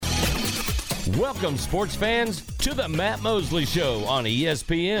Welcome, sports fans, to the Matt Mosley Show on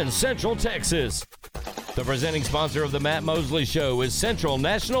ESPN Central Texas. The presenting sponsor of the Matt Mosley Show is Central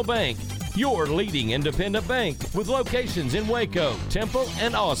National Bank, your leading independent bank with locations in Waco, Temple,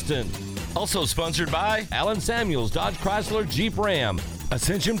 and Austin. Also sponsored by Allen Samuels Dodge Chrysler Jeep Ram,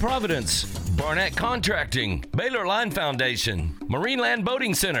 Ascension Providence, Barnett Contracting, Baylor Line Foundation, Marineland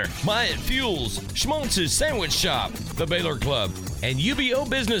Boating Center, Myatt Fuels, Schmaltz's Sandwich Shop, the Baylor Club, and UBO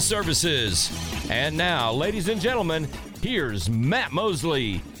Business Services. And now, ladies and gentlemen, here's Matt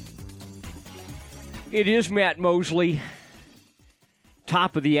Mosley. It is Matt Mosley.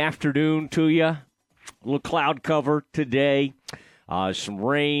 Top of the afternoon to you. A little cloud cover today. Some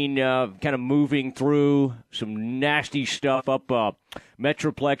rain kind of moving through. Some nasty stuff up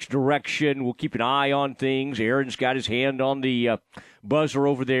Metroplex direction. We'll keep an eye on things. Aaron's got his hand on the buzzer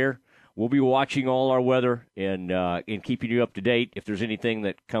over there. We'll be watching all our weather and keeping you up to date if there's anything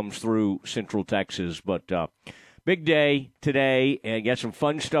that comes through Central Texas. But big day today, and got some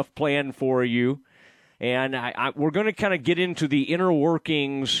fun stuff planned for you. And we're going to kind of get into the inner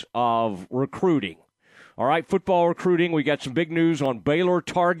workings of recruiting. All right, football recruiting. We got some big news on Baylor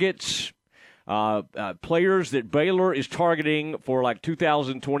targets, players that Baylor is targeting for like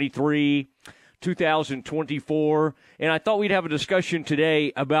 2023, 2024. And I thought we'd have a discussion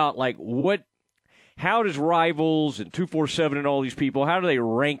today about like how does Rivals and 247 and all these people, how do they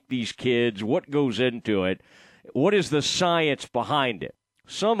rank these kids? What goes into it? What is the science behind it?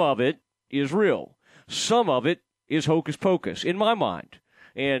 Some of it is real. Some of it is hocus pocus, in my mind.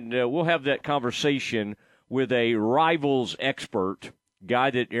 And we'll have that conversation with a Rivals expert, guy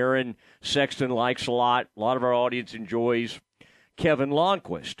that Aaron Sexton likes a lot of our audience enjoys, Kevin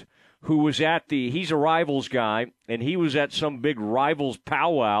Lonnquist, who was he's a Rivals guy, and he was at some big Rivals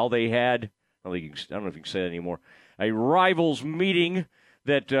powwow they had. I don't know if you can say that anymore. A Rivals meeting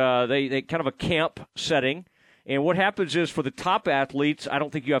that they kind of a camp setting. And what happens is for the top athletes, I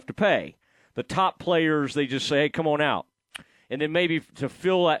don't think you have to pay. The top players, they just say, hey, come on out. And then maybe to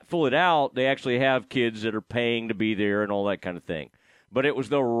fill it out, they actually have kids that are paying to be there and all that kind of thing. But it was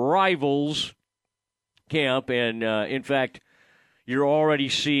the Rivals camp, and in fact, you're already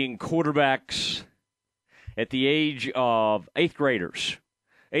seeing quarterbacks at the age of eighth graders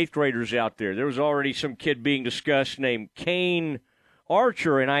out there. There was already some kid being discussed named Kane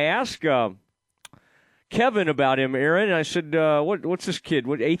Archer, and I asked Kevin about him, Aaron, and I said, what's this kid?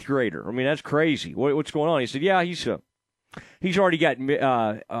 What eighth grader? I mean, that's crazy. What's going on? He said, yeah, he's already got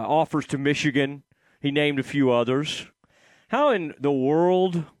offers to Michigan. He named a few others. How in the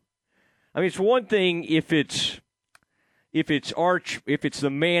world? I mean, it's one thing if it's the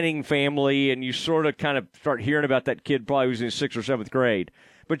Manning family, and you sort of kind of start hearing about that kid probably who's in 6th or 7th grade.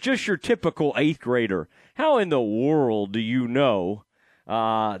 But just your typical 8th grader, how in the world do you know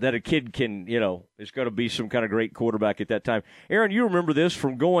that a kid can, is going to be some kind of great quarterback at that time? Aaron, you remember this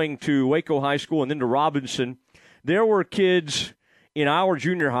from going to Waco High School and then to Robinson. There were kids in our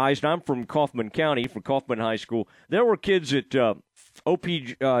junior highs, and I'm from Kaufman County, from Kaufman High School. There were kids at OP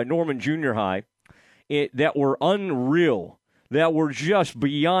Norman Junior High that were unreal, that were just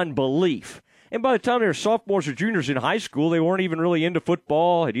beyond belief. And by the time they were sophomores or juniors in high school, they weren't even really into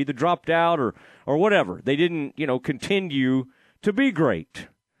football, had either dropped out or whatever. They didn't, continue to be great.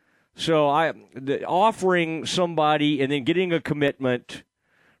 So offering somebody and then getting a commitment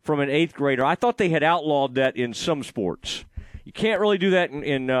from an 8th grader, I thought they had outlawed that in some sports. You can't really do that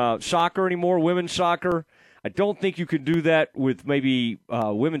in soccer anymore, women's soccer. I don't think you can do that with maybe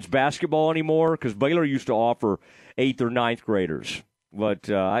women's basketball anymore, because Baylor used to offer 8th or 9th graders. But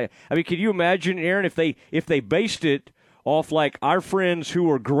I mean, can you imagine, Aaron, if they based it off like our friends who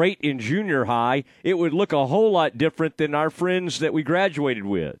were great in junior high, it would look a whole lot different than our friends that we graduated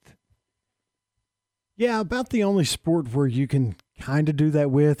with. Yeah, about the only sport where you can kind of do that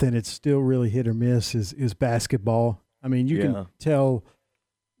with, and it's still really hit or miss, is basketball. I mean, you can tell,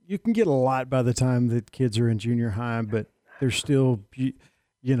 you can get a lot by the time that kids are in junior high, but there's still,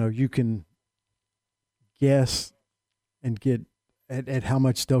 you can guess and get at how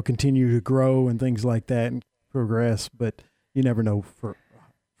much they'll continue to grow and things like that and progress, but you never know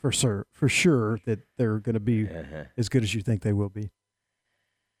for sure that they're going to be as good as you think they will be.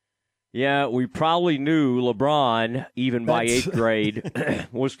 Yeah, we probably knew LeBron, even by 8th grade,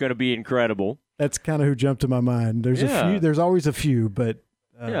 was going to be incredible. That's kind of who jumped to my mind. There's a few. There's always a few, but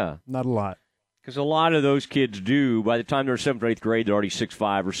not a lot. Because a lot of those kids do, by the time they're 7th or 8th grade, they're already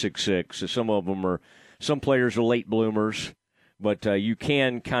 6'5" or 6'6". So some players are late bloomers, but you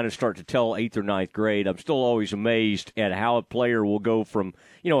can kind of start to tell 8th or 9th grade. I'm still always amazed at how a player will go from,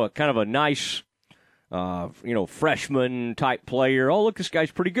 a kind of a nice freshman type player. Oh, look, this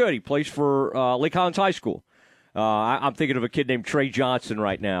guy's pretty good. He plays for Lake Highlands High School. I'm thinking of a kid named Trey Johnson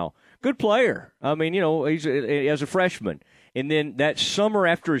right now. Good player. I mean, he's as a freshman. And then that summer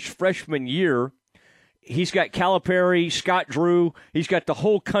after his freshman year, he's got Calipari, Scott Drew. He's got the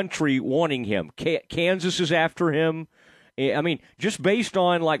whole country wanting him. Kansas is after him. I mean, just based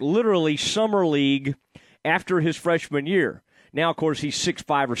on literally summer league after his freshman year. Now, of course, he's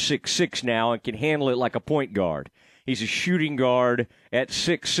 6'5" or 6'6" now and can handle it like a point guard. He's a shooting guard at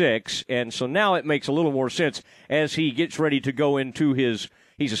 6'6", and so now it makes a little more sense as he gets ready to go into he's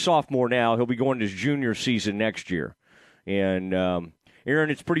a sophomore now. He'll be going to his junior season next year. And,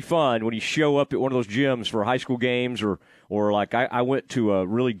 Aaron, it's pretty fun when you show up at one of those gyms for high school games or I went to a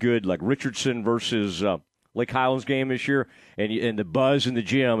really good Richardson versus Lake Highlands game this year, and the buzz in the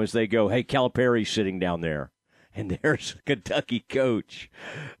gym as they go, hey, Calipari's sitting down there. And there's a Kentucky coach.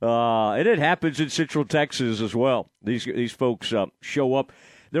 And it happens in Central Texas as well. These folks show up.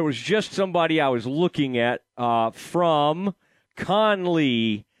 There was just somebody I was looking at from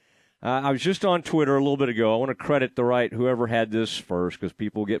Conley. I was just on Twitter a little bit ago. I want to credit whoever had this first because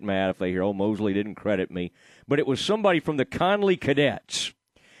people get mad if they hear, Mosley didn't credit me. But it was somebody from the Conley Cadets.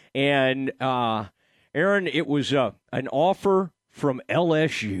 And, Aaron, it was an offer from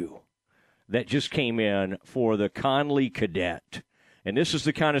LSU that just came in for the Conley Cadet. And this is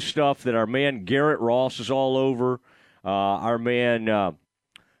the kind of stuff that our man Garrett Ross is all over. Our man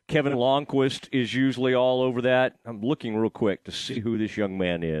Kevin Longquist is usually all over that. I'm looking real quick to see who this young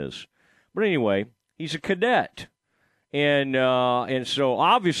man is. But anyway, he's a cadet. And so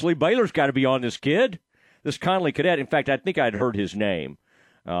obviously Baylor's got to be on this kid, this Conley Cadet. In fact, I think I'd heard his name.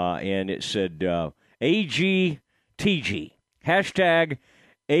 And it said AGTG. Hashtag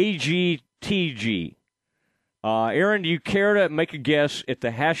AGTG. Aaron, do you care to make a guess at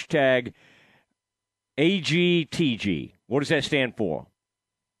the hashtag AGTG? What does that stand for?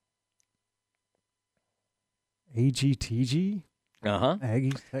 AGTG? Uh-huh.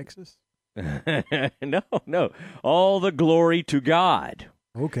 Aggies, Texas? No. All the glory to God.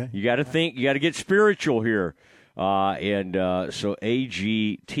 Okay. You got to think, you got to get spiritual here. So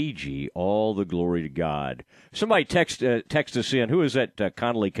AGTG, all the glory to God. Somebody text us in. Who is that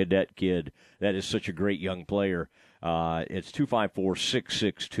Conley Cadet kid that is such a great young player? It's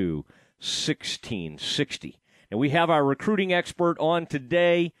 254-662-1660. And we have our recruiting expert on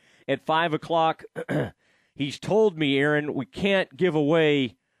today at 5 o'clock. He's told me, Aaron, we can't give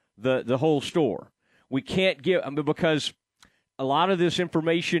away the whole store. We can't because a lot of this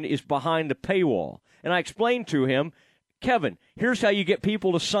information is behind the paywall. And I explained to him, Kevin, here's how you get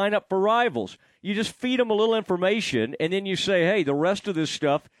people to sign up for Rivals. You just feed them a little information, and then you say, hey, the rest of this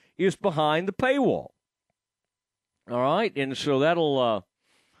stuff is behind the paywall. All right? And so that'll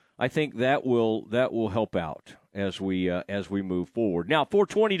I think that will help out as we move forward. Now,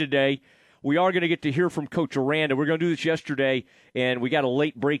 4:20 today, we are going to get to hear from Coach Aranda. We're going to do this yesterday, and we got a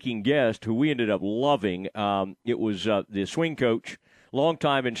late-breaking guest who we ended up loving. It was the swing coach,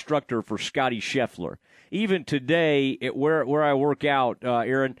 longtime instructor for Scotty Scheffler. Even today, where I work out,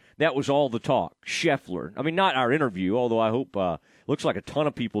 Aaron, that was all the talk, Scheffler. I mean, not our interview, although I hope looks like a ton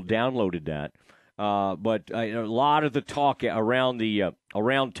of people downloaded that. But a lot of the talk around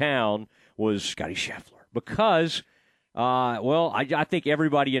town was Scotty Scheffler because – I think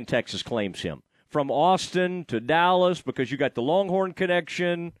everybody in Texas claims him. From Austin to Dallas, because you got the Longhorn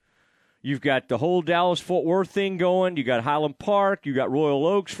connection. You've got the whole Dallas-Fort Worth thing going. You got Highland Park. You got Royal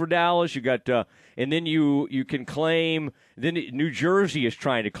Oaks for Dallas. You got, and then you can claim. Then New Jersey is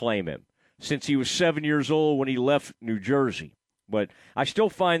trying to claim him since he was 7 years old when he left New Jersey. But I still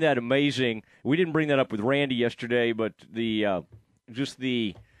find that amazing. We didn't bring that up with Randy yesterday, but the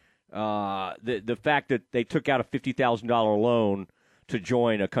fact that they took out a $50,000 loan to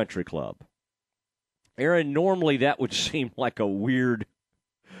join a country club. Aaron, normally that would seem like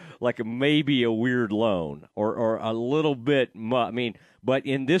maybe a weird loan or a little bit. But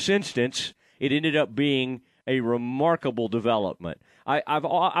in this instance, it ended up being a remarkable development. I'm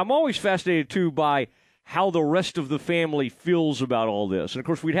always fascinated too by how the rest of the family feels about all this, and of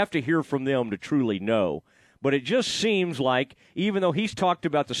course we'd have to hear from them to truly know. But it just seems like, even though he's talked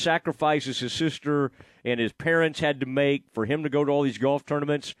about the sacrifices his sister and his parents had to make for him to go to all these golf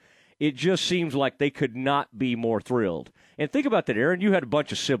tournaments, it just seems like they could not be more thrilled. And think about that, Aaron. You had a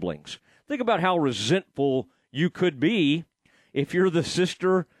bunch of siblings. Think about how resentful you could be if you're the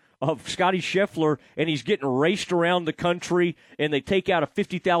sister of Scotty Scheffler and he's getting raced around the country and they take out a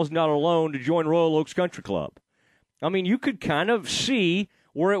 $50,000 loan to join Royal Oaks Country Club. I mean, you could kind of see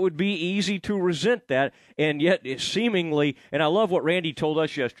where it would be easy to resent that, and yet it seemingly, and I love what Randy told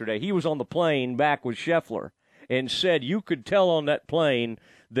us yesterday. He was on the plane back with Scheffler and said you could tell on that plane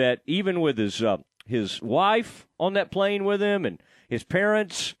that even with his wife on that plane with him and his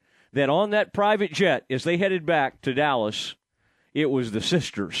parents, that on that private jet as they headed back to Dallas, it was the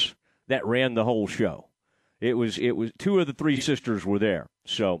sisters that ran the whole show. It was two of the three sisters were there.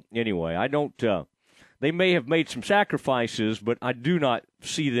 So anyway, I don't. They may have made some sacrifices, but I do not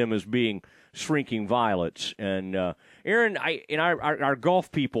see them as being shrinking violets. And Aaron, our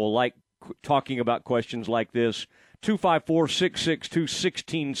golf people like talking about questions like this.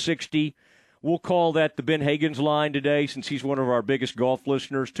 254-662-1660. We'll call that the Ben Hagens line today since he's one of our biggest golf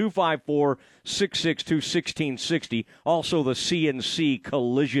listeners. 254-662-1660. Also the CNC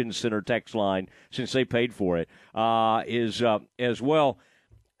Collision Center text line, since they paid for it, is as well.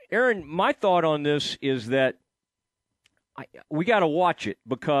 Aaron, my thought on this is that we got to watch it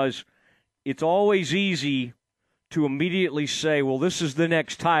because it's always easy to immediately say, well, this is the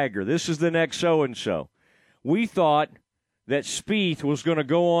next Tiger. This is the next so-and-so. We thought that Spieth was going to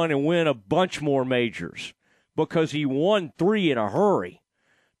go on and win a bunch more majors because he won 3 in a hurry.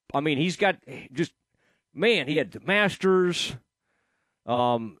 I mean, he's got just, man, he had the Masters.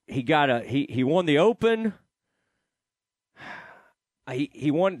 He won the Open.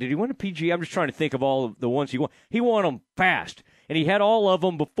 He won. Did he win a PGA? I'm just trying to think of all of the ones he won. He won them fast, and he had all of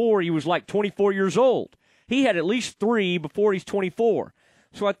them before he was like 24 years old. He had at least 3 before he's 24.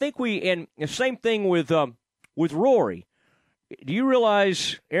 So I think and the same thing with Rory. Do you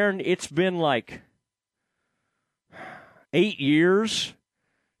realize, Aaron, it's been like 8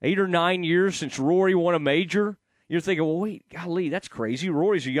 or 9 years since Rory won a major? You're thinking, well, wait, golly, that's crazy.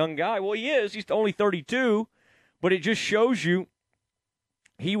 Rory's a young guy. Well, he is. He's only 32, but it just shows you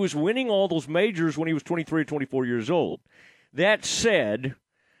he was winning all those majors when he was 23 or 24 years old. That said,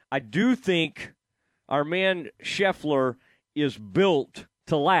 I do think our man Scheffler is built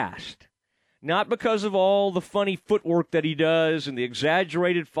to last. Not because of all the funny footwork that he does and the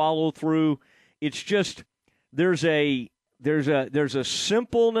exaggerated follow-through. It's just there's a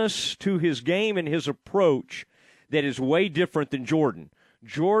simpleness to his game and his approach that is way different than Jordan.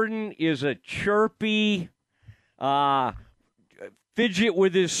 Jordan is a chirpy, fidget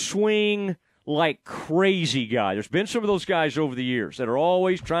with his swing like crazy guy. There's been some of those guys over the years that are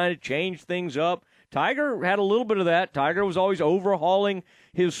always trying to change things up. Tiger had a little bit of that. Tiger was always overhauling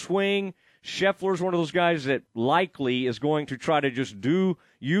his swing. Scheffler's one of those guys that likely is going to try to just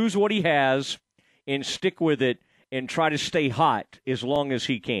use what he has and stick with it and try to stay hot as long as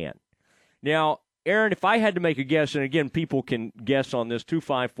he can. Now, Aaron, if I had to make a guess, and again, people can guess on this,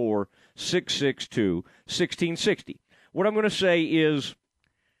 254-662-1660. What I'm going to say is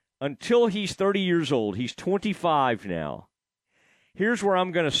until he's 30 years old, he's 25 now, here's where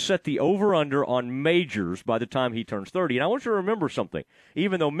I'm going to set the over-under on majors by the time he turns 30. And I want you to remember something.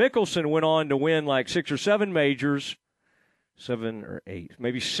 Even though Mickelson went on to win like 6 or 7 majors, 7 or 8,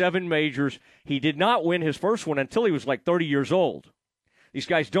 maybe 7 majors, he did not win his first one until he was like 30 years old. These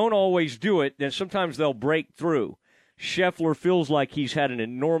guys don't always do it, and sometimes they'll break through. Scheffler feels like he's had an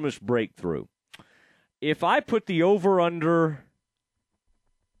enormous breakthrough. If I put the over-under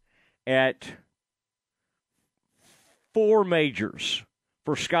at 4 majors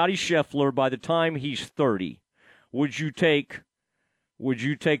for Scottie Scheffler by the time he's 30, would you take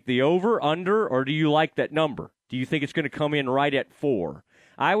the over, under, or do you like that number? Do you think it's going to come in right at 4?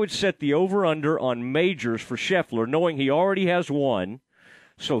 I would set the over, under on majors for Scheffler, knowing he already has 1,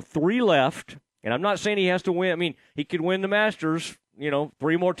 so 3 left, and I'm not saying he has to win. I mean, he could win the Masters,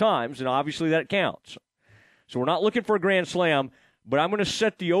 3 more times, and obviously that counts. So we're not looking for a Grand Slam, but I'm going to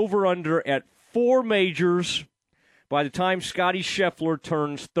set the over, under at 4 majors by the time Scottie Scheffler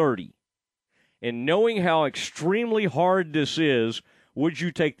turns 30. And knowing how extremely hard this is, would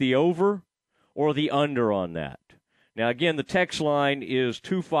you take the over or the under on that? Now, again, the text line is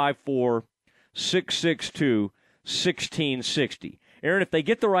 254-662-1660. Aaron, if they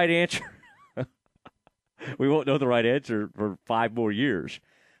get the right answer, we won't know the right answer for 5 more years.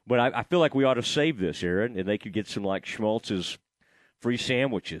 But I feel like we ought to save this, Aaron, and they could get some like Schmaltz's free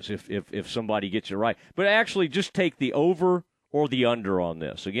sandwiches if somebody gets it right. But actually, just take the over or the under on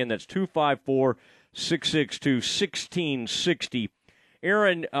this. Again, that's 254-662-1660.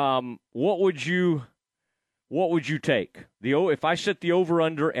 Aaron, what would you take? If I set the over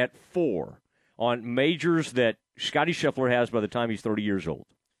under at 4 on majors that Scottie Scheffler has by the time he's 30 years old?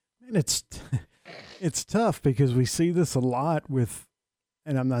 And it's tough because we see this a lot with,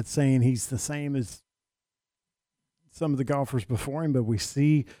 and I'm not saying he's the same as some of the golfers before him, but we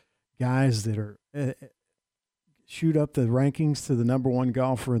see guys that are shoot up the rankings to the number one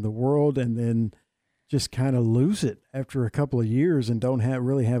golfer in the world and then just kind of lose it after a couple of years and don't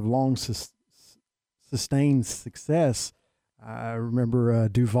really have long sustained success. I remember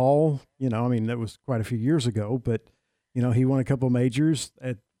Duval, that was quite a few years ago, but, he won a couple of majors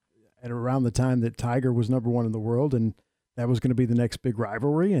at around the time that Tiger was number one in the world, and that was going to be the next big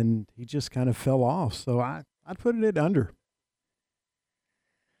rivalry, and he just kind of fell off. So I'd put it at under.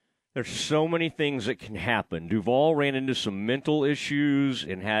 There's so many things that can happen. Duval ran into some mental issues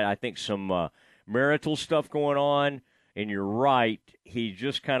and had, I think, some marital stuff going on, and you're right, he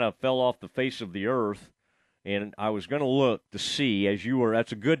just kind of fell off the face of the earth. And I was going to look to see,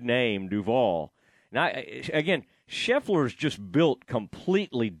 that's a good name, Duval. Now, again, Scheffler's just built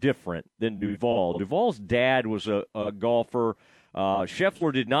completely different than Duval. Duval's dad was a golfer.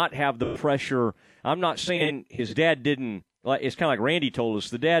 Scheffler did not have the pressure. I'm not saying his dad didn't. It's kind of like Randy told us.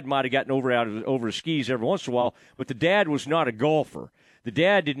 The dad might have gotten over his skis every once in a while, but the dad was not a golfer. The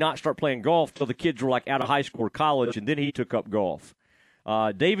dad did not start playing golf till the kids were like out of high school or college, and then he took up golf.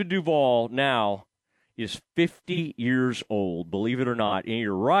 David Duval now is 50 years old, believe it or not. And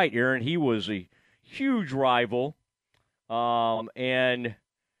you're right, Aaron, he was a huge rival. And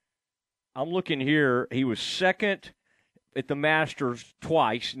I'm looking here, he was second at the Masters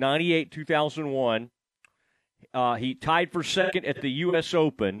twice, 98, 2001. He tied for second at the U.S.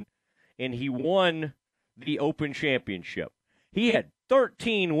 Open, and he won the Open Championship. He had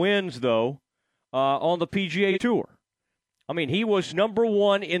 13 wins, though, on the PGA Tour. I mean, he was number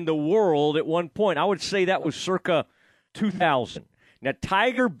one in the world at one point. I would say that was circa 2000. Now,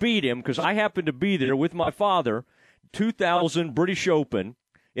 Tiger beat him, because I happened to be there with my father, 2000 British Open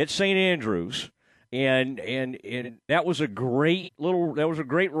at St. Andrews. And that was a great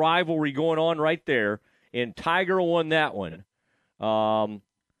rivalry going on right there. And Tiger won that one. And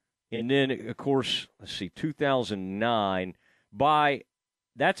then, of course, 2009.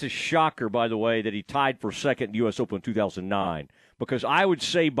 That's a shocker, by the way, that he tied for second in the U.S. Open in 2009. Because I would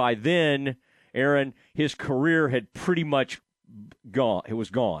say by then, Aaron, his career had pretty much gone. It was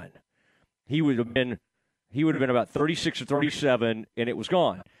gone. He would have been about 36 or 37, and it was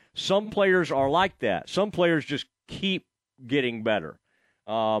gone. Some players are like that. Some players just keep getting better.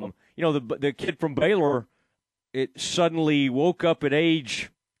 The kid from Baylor, it suddenly woke up at age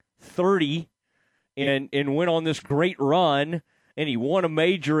 30 and went on this great run, and he won a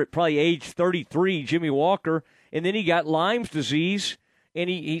major at probably age 33, Jimmy Walker, and then he got Lyme's disease, and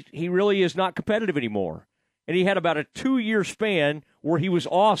he really is not competitive anymore. And he had about a 2-year span where he was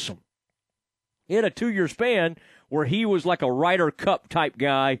awesome. He had a 2-year span where he was like a Ryder Cup type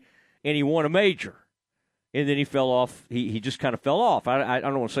guy, and he won a major. And then he fell off. He just kind of fell off. I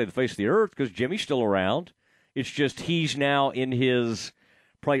don't want to say the face of the earth because Jimmy's still around. It's just he's now in his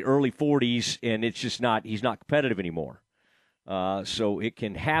probably early 40s, and it's just he's not competitive anymore. So it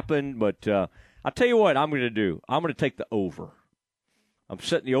can happen, but I'll tell you what I'm going to do. I'm going to take the over. I'm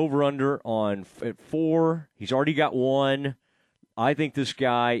setting the over-under at 4. He's already got 1. I think this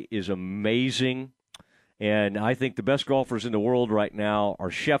guy is amazing, and I think the best golfers in the world right now are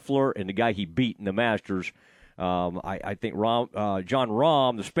Scheffler and the guy he beat in the Masters. I think John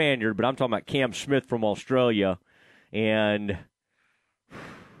Rahm, the Spaniard, but I'm talking about Cam Smith from Australia, and I'm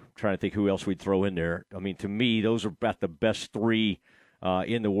trying to think who else we'd throw in there. I mean, to me, those are about the best 3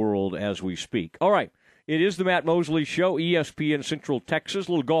 in the world as we speak. All right. It is the Matt Mosley Show, ESPN Central Texas.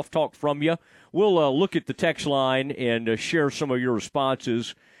 A little golf talk from you. We'll look at the text line and share some of your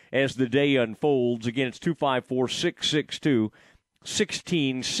responses as the day unfolds. Again, it's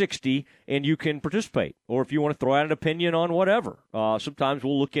 254-662-1660, and you can participate. Or if you want to throw out an opinion on whatever. Sometimes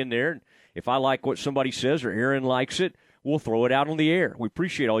we'll look in there, and if I like what somebody says or Aaron likes it, we'll throw it out on the air. We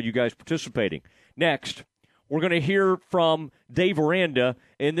appreciate all you guys participating. Next, we're going to hear from Dave Aranda,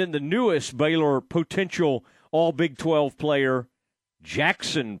 and then the newest Baylor potential All-Big 12 player,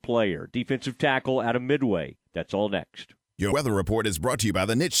 Jackson player, defensive tackle out of Midway. That's all next. Your weather report is brought to you by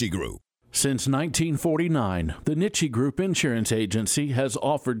the Nitsche Group. Since 1949, the Nitsche Group Insurance Agency has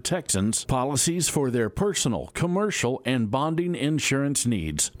offered Texans policies for their personal, commercial, and bonding insurance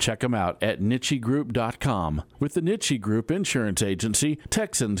needs. Check them out at NitscheGroup.com. With the Nitsche Group Insurance Agency,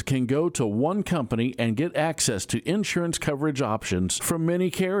 Texans can go to one company and get access to insurance coverage options from many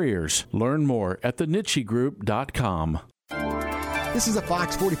carriers. Learn more at thenitschegroup.com. This is a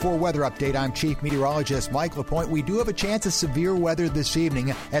Fox 44 weather update. I'm Chief Meteorologist Mike LaPointe. We do have a chance of severe weather this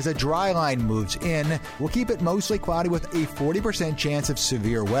evening as a dry line moves in. We'll keep it mostly cloudy with a 40% chance of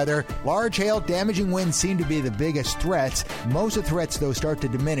severe weather. Large hail, damaging winds seem to be the biggest threats. Most of the threats, though, start to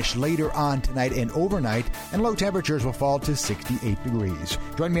diminish later on tonight and overnight, and low temperatures will fall to 68 degrees.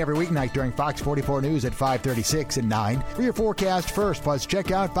 Join me every weeknight during Fox 44 News at 5:36 and 9 for your forecast first. Plus,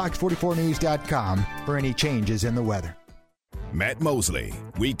 check out fox44news.com for any changes in the weather. Matt Mosley,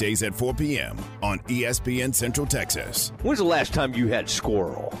 weekdays at 4 p.m. on ESPN Central Texas. When's the last time you had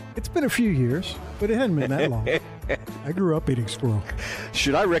squirrel? It's been a few years, but it hasn't been that long. I grew up eating squirrel.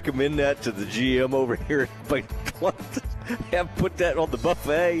 Should I recommend that to the GM over here? Have put that on the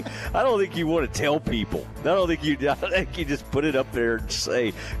buffet? I don't think you want to tell people. I think you just put it up there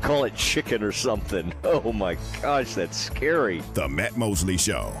and call it chicken or something. Oh my gosh, that's scary. The Matt Mosley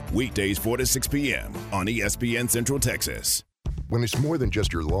Show, weekdays 4 to 6 p.m. on ESPN Central Texas. When it's more than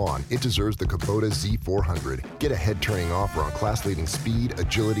just your lawn, it deserves the Kubota Z400. Get a head-turning offer on class-leading speed,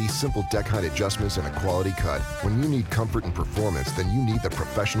 agility, simple deck height adjustments, and a quality cut. When you need comfort and performance, then you need the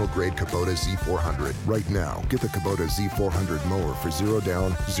professional-grade Kubota Z400. Right now, get the Kubota Z400 mower for 0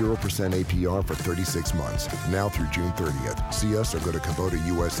 down, 0% APR for 36 months. Now through June 30th. See us or go to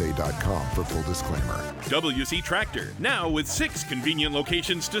KubotaUSA.com for full disclaimer. WC Tractor, now with 6 convenient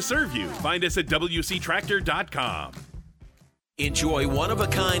locations to serve you. Find us at WCTractor.com. Enjoy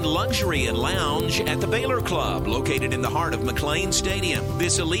one-of-a-kind luxury and lounge at the Baylor Club, located in the heart of McLean Stadium.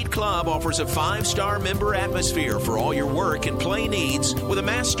 This elite club offers a 5-star member atmosphere for all your work and play needs with a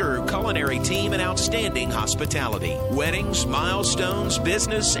master culinary team and outstanding hospitality. Weddings, milestones,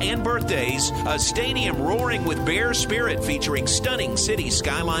 business, and birthdays. A stadium roaring with Bear spirit featuring stunning city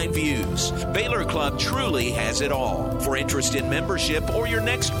skyline views. Baylor Club truly has it all. For interest in membership or your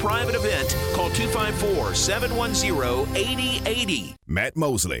next private event, call 254-710-8080. Matt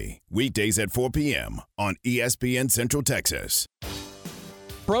Mosley, weekdays at 4 p.m. on ESPN Central Texas.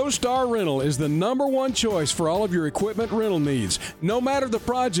 ProStar Rental is the #1 choice for all of your equipment rental needs. No matter the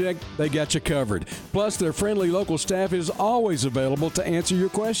project, they got you covered. Plus, their friendly local staff is always available to answer your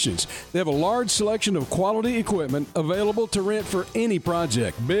questions. They have a large selection of quality equipment available to rent for any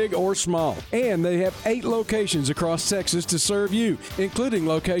project, big or small. And they have 8 locations across Texas to serve you, including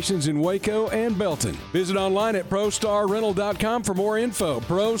locations in Waco and Belton. Visit online at ProStarRental.com for more info.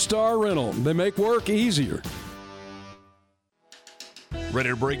 ProStar Rental. They make work easier. Ready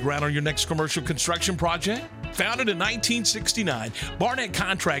to break ground on your next commercial construction project? Founded in 1969, Barnett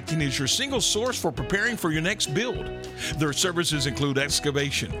Contracting is your single source for preparing for your next build. Their services include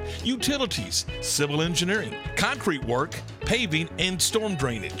excavation, utilities, civil engineering, concrete work, paving, and storm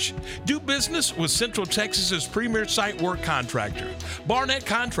drainage. Do business with Central Texas's premier site work contractor, Barnett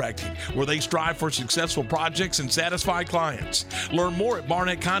Contracting, where they strive for successful projects and satisfy clients. Learn more at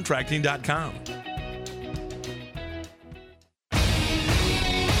barnettcontracting.com.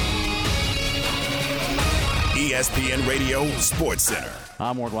 ESPN Radio Sports Center.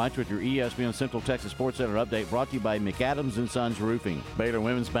 I'm Ward Weitz with your ESPN Central Texas Sports Center update brought to you by McAdams & Sons Roofing. Baylor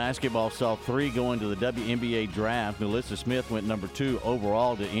women's basketball saw 3 go into the WNBA draft. Melissa Smith went number 2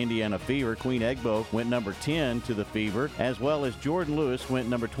 overall to Indiana Fever. Queen Egbo went number 10 to the Fever, as well as Jordan Lewis went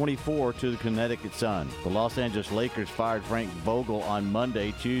number 24 to the Connecticut Sun. The Los Angeles Lakers fired Frank Vogel on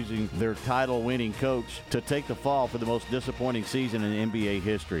Monday, choosing their title-winning coach to take the fall for the most disappointing season in NBA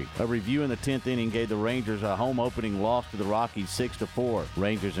history. A review in the 10th inning gave the Rangers a home opening loss to the Rockies 6-4.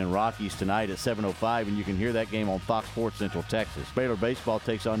 Rangers and Rockies tonight at 7:05, and you can hear that game on Fox Sports Central Texas. Baylor baseball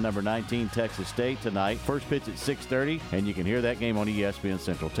takes on number 19 Texas State tonight. First pitch at 6:30, and you can hear that game on ESPN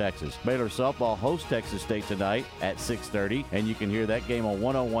Central Texas. Baylor softball hosts Texas State tonight at 6:30, and you can hear that game on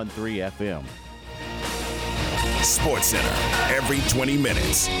 101.3 FM. Sports Center, every 20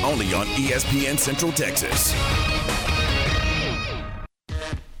 minutes, only on ESPN Central Texas.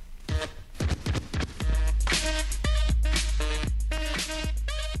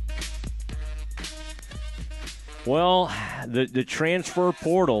 Well, the transfer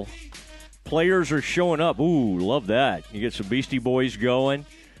portal, players are showing up. Ooh, love that. You get some Beastie Boys going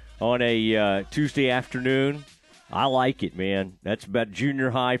on a Tuesday afternoon. I like it, man. That's about junior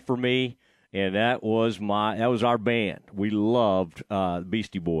high for me, and that was our band. We loved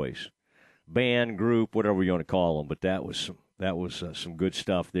Beastie Boys, band, group, whatever you want to call them. But that was some good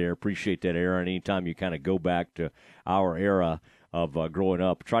stuff there. Appreciate that era. And anytime you kind of go back to our era of growing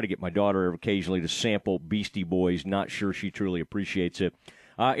up. Try to get my daughter occasionally to sample Beastie Boys. Not sure she truly appreciates it.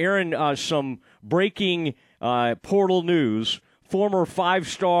 Aaron, some breaking portal news. Former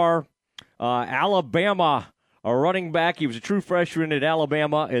 5-star Alabama running back. He was a true freshman at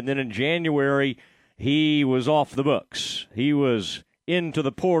Alabama, and then in January he was off the books. He was into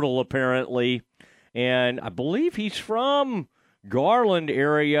the portal, apparently, and I believe he's from Garland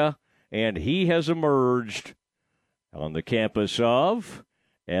area, and he has emerged on the campus of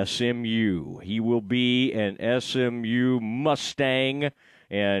SMU. He will be an SMU Mustang,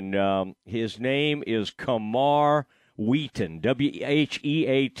 and his name is Kamar Wheaton,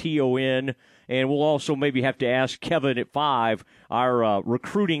 Wheaton, and we'll also maybe have to ask Kevin at 5, our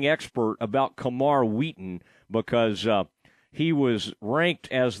recruiting expert, about Kamar Wheaton, because he was ranked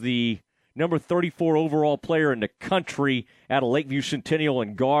as the number 34 overall player in the country out of Lakeview Centennial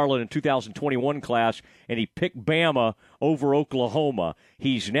and Garland in 2021 class, and he picked Bama over Oklahoma.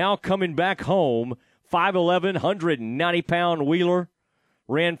 He's now coming back home, 5'11", 190-pound wheeler,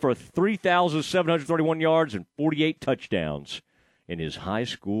 ran for 3,731 yards and 48 touchdowns in his high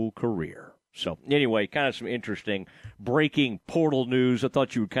school career. So anyway, kind of some interesting breaking portal news. I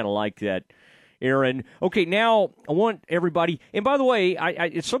thought you would kind of like that, Aaron. Okay, now I want everybody, and by the way, I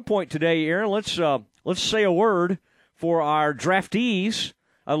at some point today, Aaron, let's say a word for our draftees.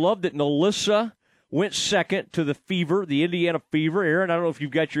 I love that Nalissa went second to the Fever, the Indiana Fever. Aaron, I don't know if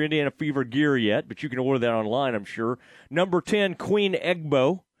you've got your Indiana Fever gear yet, but you can order that online, I'm sure. Number 10, Queen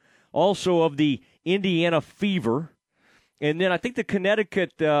Egbo, also of the Indiana Fever. And then I think the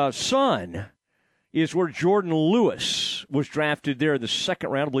Connecticut Sun is where Jordan Lewis was drafted there in the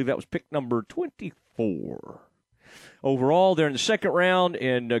second round. I believe that was pick number 24. Overall, they're in the second round,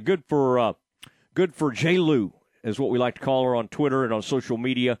 and good for J. Lou, is what we like to call her on Twitter and on social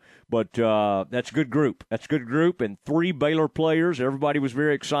media. But that's a good group. That's a good group, and 3 Baylor players. Everybody was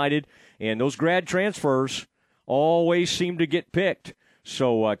very excited. And those grad transfers always seem to get picked.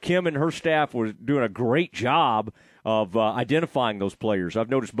 So Kim and her staff were doing a great job of identifying those players. I've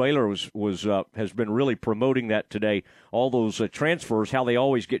noticed Baylor has been really promoting that today. All those transfers, how they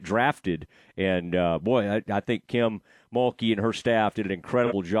always get drafted. And, boy, I think Kim Mulkey and her staff did an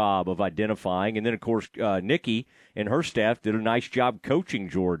incredible job of identifying. And then, of course, Nikki and her staff did a nice job coaching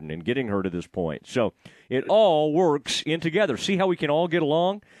Jordan and getting her to this point. So it all works in together. See how we can all get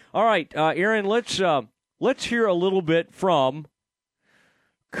along? All right, Aaron, let's hear a little bit from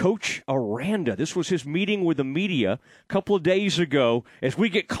Coach Aranda. This was his meeting with the media a couple of days ago as we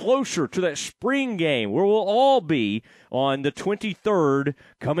get closer to that spring game where we'll all be on the 23rd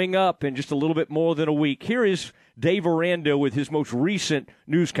coming up in just a little bit more than a week. Here is Dave Aranda with his most recent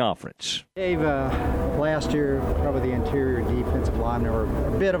news conference. Dave, last year, probably the interior defensive line were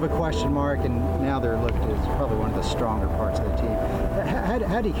a bit of a question mark, and now they're looked as probably one of the stronger parts of the team.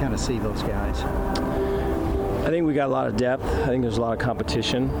 How do you kind of see those guys? I think we got a lot of depth. I think there's a lot of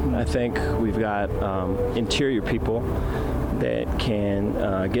competition. I think we've got interior people that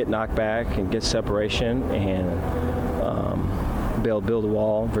can get knocked back and get separation and be able to build a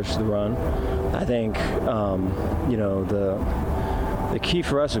wall versus the run. I think, the key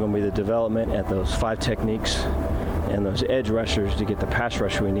for us is going to be the development at those 5 techniques and those edge rushers to get the pass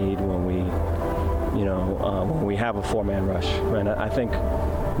rush we need when we have a 4-man rush. And I think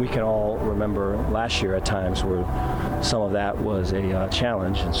we can all remember last year at times where some of that was a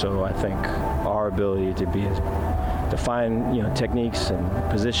challenge, and so I think our ability to find techniques and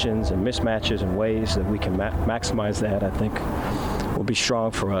positions and mismatches and ways that we can maximize that, I think, will be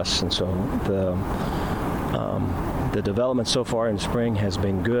strong for us. And so the development so far in spring has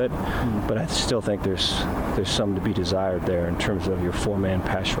been good, but I still think there's some to be desired there in terms of your 4-man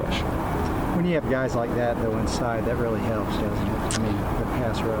pass rush. When you have guys like that, though, inside, that really helps, doesn't it? I mean, the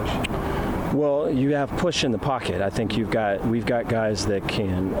pass rush. Well, you have push in the pocket. I think we've got guys that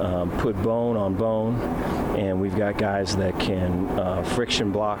can put bone on bone, and we've got guys that can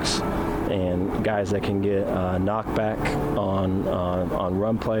friction blocks, and guys that can get knockback on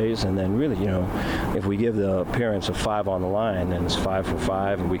run plays. And then really, if we give the appearance of 5 on the line, then it's 5 for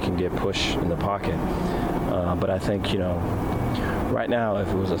 5, and we can get push in the pocket. But I think, right now, if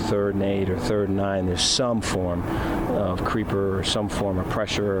it was a 3rd and 8 or 3rd and 9, there's some form of creeper or some form of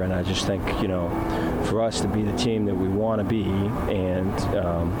pressure, and I just think, for us to be the team that we want to be and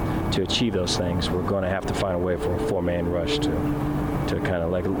to achieve those things, we're going to have to find a way for a 4-man rush to kind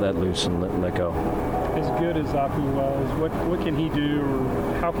of let loose and let go. As good as Apu was, what can he do,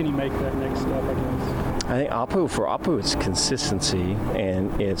 or how can he make that next step, I guess? I think for Apu, it's consistency,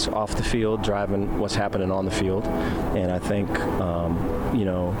 and it's off the field, driving what's happening on the field. And I think,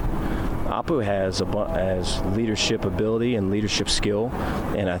 Apu has leadership ability and leadership skill,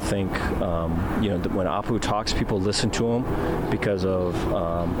 and I think when Apu talks, people listen to him because of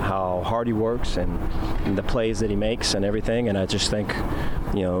how hard he works and the plays that he makes and everything. And I just think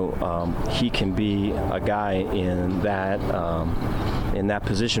he can be a guy in that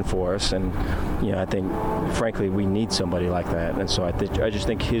position for us. And I think, frankly, we need somebody like that. And so I just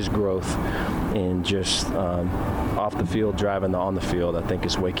think his growth in just off the field, driving on the field, I think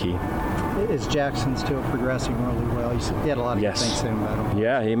is way key. Is Jackson still progressing really well? He had a lot of good things saying about him.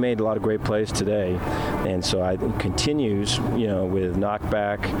 Yeah, he made a lot of great plays today, and so I think continues, with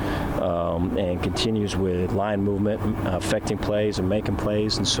knockback, and continues with line movement, affecting plays and making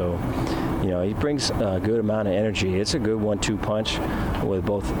plays, and so, he brings a good amount of energy. It's a good 1-2 punch with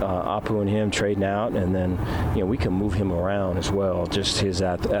both Apu and him trading out, and then, we can move him around as well. Just his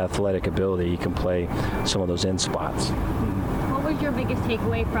athletic ability, he can play some of those end spots. What was your biggest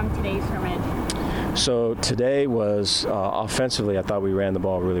takeaway from today's scrimmage? So today was offensively, I thought we ran the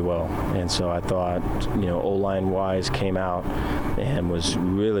ball really well. And so I thought, O-line wise came out and was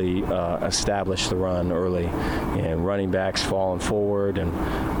really established the run early. And running backs falling forward and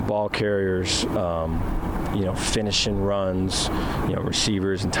ball carriers, finishing runs.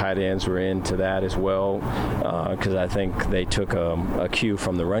 Receivers and tight ends were into that as well, because I think they took a cue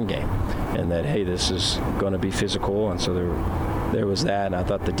from the run game. And that, hey, this is going to be physical. And so there was that, and I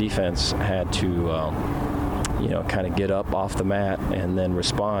thought the defense had to, kind of get up off the mat and then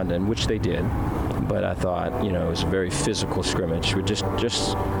respond, and which they did. But I thought, it was a very physical scrimmage with just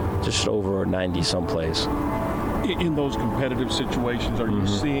over 90-some plays. In those competitive situations, are you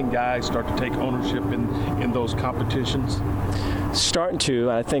seeing guys start to take ownership in those competitions? Starting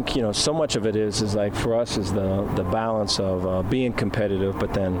to. I think, so much of it is like for us is the balance of being competitive,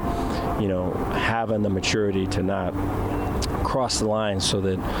 but then, having the maturity to not cross the line so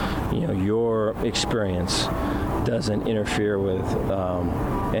that, your experience doesn't interfere with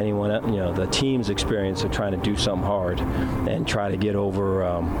anyone, the team's experience of trying to do something hard and try to get over,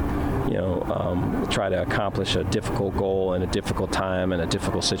 try to accomplish a difficult goal in a difficult time in a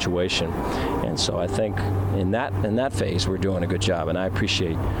difficult situation. And so I think in that phase we're doing a good job, and I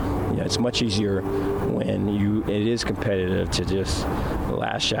appreciate, it's much easier when it is competitive to just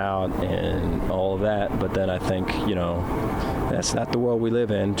lash out and all of that, but then I think, that's not the world we live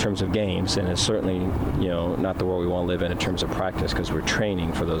in terms of games, and it's certainly, not the world we want to live in terms of practice, because we're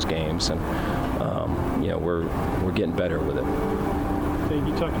training for those games, and, we're getting better with it.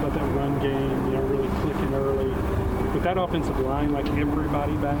 You talked about that run game, really clicking early. With that offensive line, like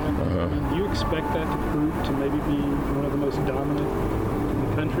everybody back, do you expect that to prove to maybe be one of the most dominant in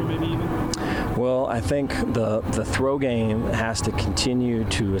the country, maybe even? Well, I think the throw game has to continue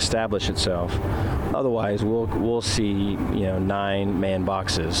to establish itself. Otherwise, we'll see 9-man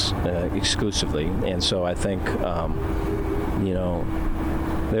boxes exclusively, and so I think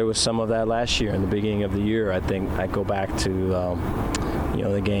there was some of that last year in the beginning of the year. I think I go back to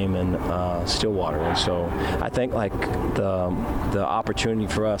the game in Stillwater, and so I think like the opportunity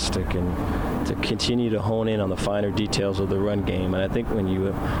for us to continue to hone in on the finer details of the run game. And I think when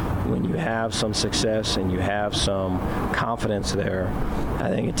you have some success and you have some confidence there, I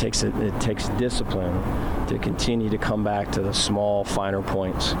think it takes discipline to continue to come back to the small finer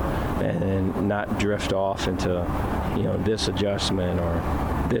points and not drift off into this adjustment or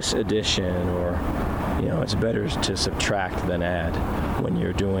this addition, or it's better to subtract than add when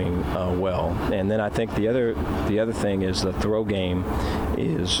you're doing well. And then I think the other thing is the throw game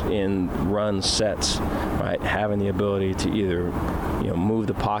is in run sets, right? Having the ability to either move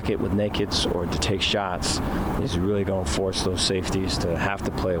the pocket with nakeds or to take shots is really going to force those safeties to have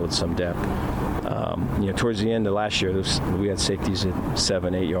to play with some depth. Towards the end of last year, we had safeties at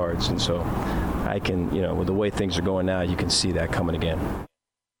 7-8 yards, and so I can, with the way things are going now, you can see that coming again.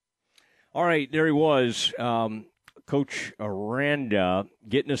 All right, there he was, Coach Aranda,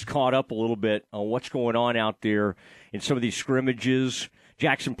 getting us caught up a little bit on what's going on out there in some of these scrimmages.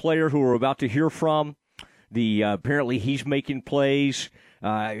 Jackson player who we're about to hear from, apparently he's making plays.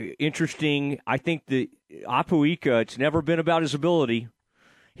 Interesting. I think that Apuika, it's never been about his ability,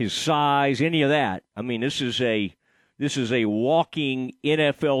 his size, any of that. I mean, this is a walking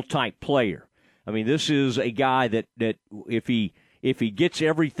NFL type player. I mean, this is a guy that if he gets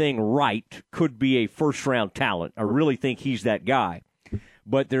everything right, could be a first-round talent. I really think he's that guy.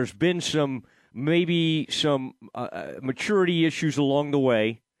 But there's been some maturity issues along the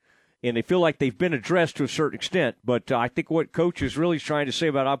way, and they feel like they've been addressed to a certain extent. But I think what Coach is really trying to say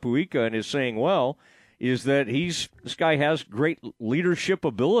about Apuika and is saying, is that this guy has great leadership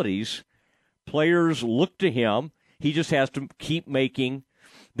abilities. Players look to him. He just has to keep making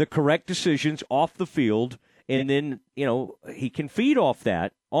the correct decisions off the field, and then, he can feed off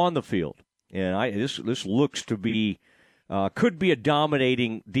that on the field. And this looks to be, could be a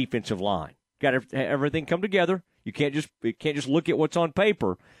dominating defensive line. Got everything come together. You can't just look at what's on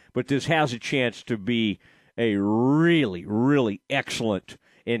paper, but this has a chance to be a really, really excellent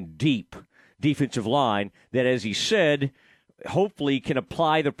and deep defensive line that, as he said, hopefully can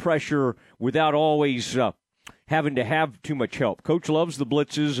apply the pressure without always having to have too much help. Coach loves the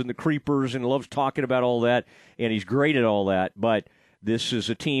blitzes and the creepers and loves talking about all that, and he's great at all that, but this is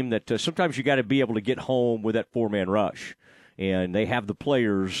a team that sometimes you got to be able to get home with that four-man rush. And they have the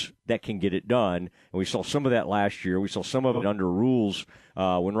players that can get it done. And we saw some of that last year. We saw some of it under rules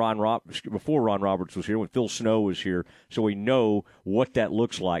before Ron Roberts was here, when Phil Snow was here. So we know what that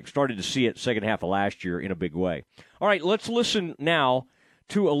looks like. Started to see it second half of last year in a big way. All right, let's listen now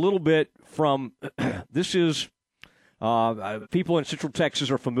to a little bit from this is people in Central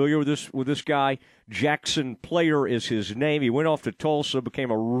Texas are familiar with this guy. Jackson Player is his name. He went off to Tulsa,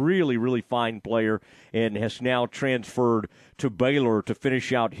 became a really, really fine player, and has now transferred to Baylor to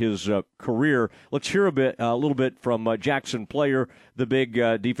finish out his career. Let's hear a little bit from Jackson Player, the big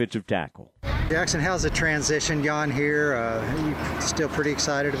defensive tackle. Jackson, how's the transition gone here? Are you still pretty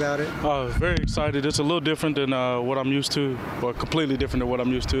excited about it? Very excited. It's a little different than what I'm used to, or completely different than what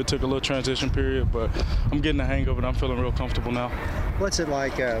I'm used to. It took a little transition period, but I'm getting the hang of it. I'm feeling real comfortable now. What's it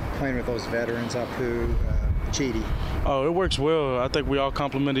like playing with those veterans, Apu, Chidi? Oh, it works well. I think we all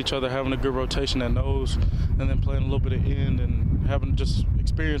complement each other, having a good rotation at nose, and then playing a little bit of end, and having just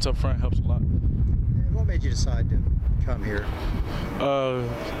experience up front helps a lot. What made you decide to come here?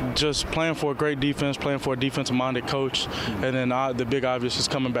 Just playing for a great defense, playing for a defensive-minded coach, and then the big obvious is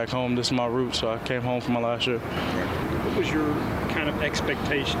coming back home. This is my root, so I came home for my last year. What was your kind of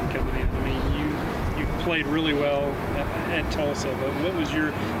expectation coming in? I mean, you played really well at Tulsa, but what was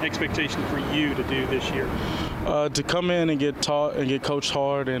your expectation for you to do this year? To come in and get taught and get coached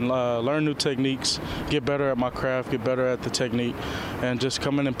hard and learn new techniques, get better at my craft, get better at the technique, and just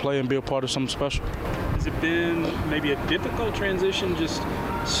come in and play and be a part of something special. Has it been maybe a difficult transition, just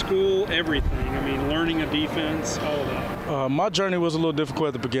school, everything? I mean, learning a defense, all of that. My journey was a little difficult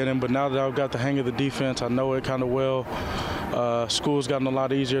at the beginning, but now that I've got the hang of the defense, I know it kind of well. School's gotten a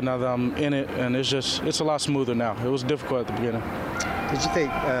lot easier now that I'm in it, and it's a lot smoother now. It was difficult at the beginning. Did you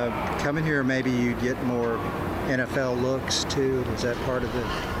think coming here maybe you'd get more NFL looks too? Was that part of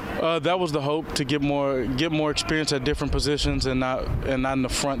it? That was the hope, to get more experience at different positions and not in the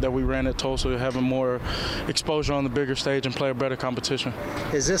front that we ran at Tulsa, having more exposure on the bigger stage and play a better competition.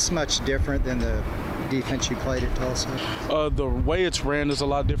 Is this much different than the defense you played at Tulsa? The way it's ran is a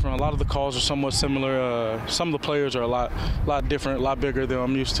lot different. A lot of the calls are somewhat similar. Some of the players are a lot different, a lot bigger than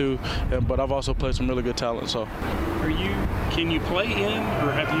I'm used to. But I've also played some really good talent. So, can you play in,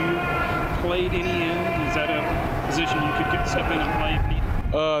 or have you played any in? Is that a position you could step in and play if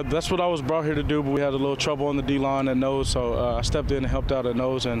needed? That's what I was brought here to do, but we had a little trouble on the D-line at nose, so I stepped in and helped out at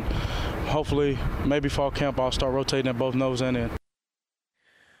nose, and hopefully, maybe fall camp, I'll start rotating at both nose and end.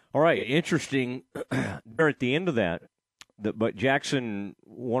 All right, interesting. There at the end of that, but Jackson,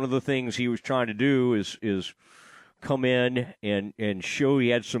 one of the things he was trying to do is come in and show he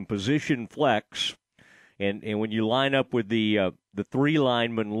had some position flex, and when you line up with the three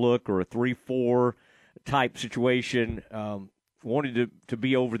lineman look or a 3-4 type situation, wanted to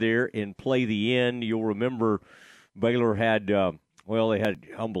be over there and play the end. You'll remember Baylor had they had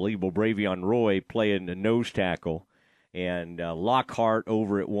unbelievable Bravion Roy playing the nose tackle, and Lockhart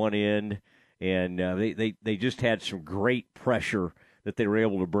over at one end, and they just had some great pressure that they were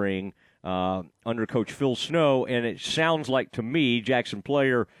able to bring under Coach Phil Snow, and it sounds like to me Jackson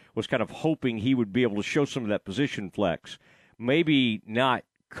Player was kind of hoping he would be able to show some of that position flex. Maybe not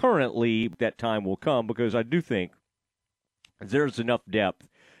currently, that time will come, because I do think there's enough depth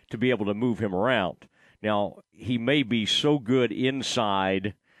to be able to move him around. Now, he may be so good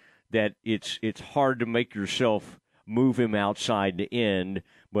inside that it's hard to make yourself move him outside to end,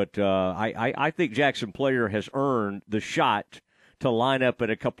 but I think Jackson Player has earned the shot to line up at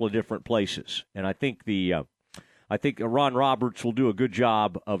a couple of different places, and I think Ron Roberts will do a good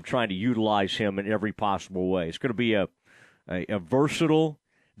job of trying to utilize him in every possible way. It's going to be a versatile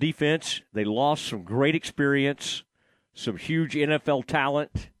defense. They lost some great experience, some huge NFL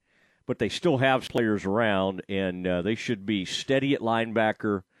talent, but they still have players around, and they should be steady at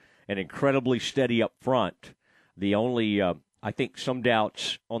linebacker and incredibly steady up front. The only, I think, some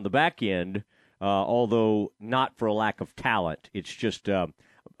doubts on the back end, although not for a lack of talent. It's just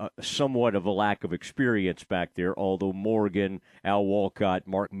somewhat of a lack of experience back there, although Morgan, Al Walcott,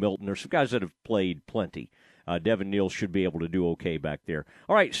 Mark Milton, there's some guys that have played plenty. Devin Neal should be able to do okay back there.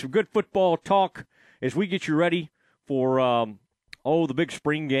 All right, some good football talk as we get you ready for, the big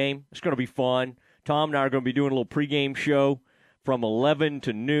spring game. It's going to be fun. Tom and I are going to be doing a little pregame show from 11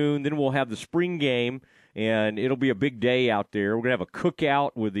 to noon. Then we'll have the spring game and it'll be a big day out there. We're going to have a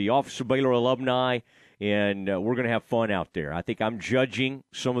cookout with the Office of Baylor alumni, and we're going to have fun out there. I think I'm judging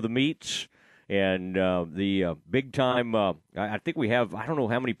some of the meets, and the big-time I think we have, I don't know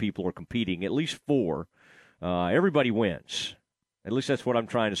how many people are competing, at least 4. Everybody wins. At least that's what I'm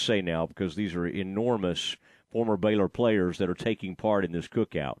trying to say now, because these are enormous former Baylor players that are taking part in this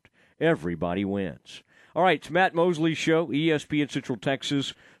cookout. Everybody wins. All right, it's Matt Mosley Show, ESPN Central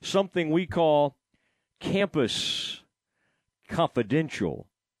Texas, something we call Campus Confidential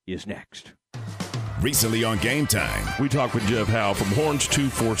is next. Recently on Game Time, we talked with Jeff Howe from Horns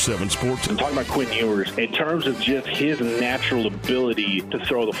 247 Sports. I'm talking about Quinn Ewers in terms of just his natural ability to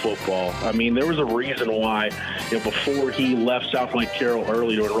throw the football. I mean, there was a reason why, before he left South Lake Carroll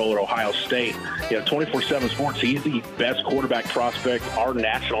early to enroll at Ohio State, 24/7 Sports, he's the best quarterback prospect our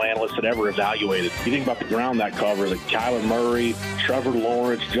national analysts had ever evaluated. You think about the ground that covers, like Kyler Murray, Trevor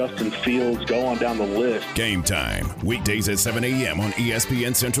Lawrence, Justin Fields, go on down the list. Game Time, weekdays at 7 a.m. on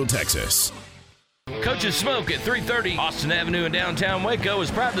ESPN Central Texas. Coach's Smoke at 330 Austin Avenue in downtown Waco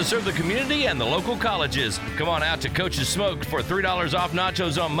is proud to serve the community and the local colleges. Come on out to Coach's Smoke for $3 off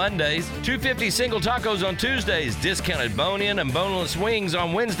nachos on Mondays, $2.50 single tacos on Tuesdays, discounted bone-in and boneless wings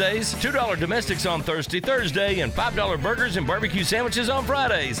on Wednesdays, $2 domestics on Thursday, and $5 burgers and barbecue sandwiches on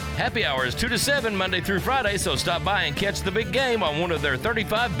Fridays. Happy hour is 2 to 7 Monday through Friday, so stop by and catch the big game on one of their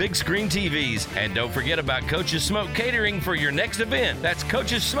 35 big screen TVs. And don't forget about Coach's Smoke catering for your next event. That's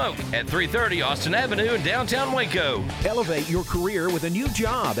Coach's Smoke at 330 Austin Avenue in downtown Waco. Elevate your career with a new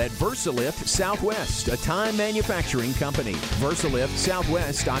job at VersaLift Southwest, a time manufacturing company. VersaLift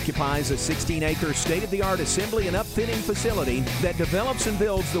Southwest occupies a 16-acre state-of-the-art assembly and upfitting facility that develops and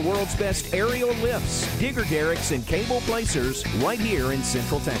builds the world's best aerial lifts, digger derricks, and cable placers right here in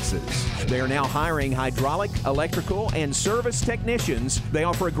Central Texas. They are now hiring hydraulic, electrical, and service technicians. They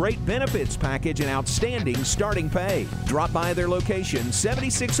offer a great benefits package and outstanding starting pay. Drop by their location,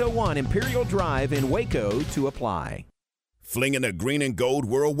 7601 Imperial Drive in Waco, to apply. Flinging the green and gold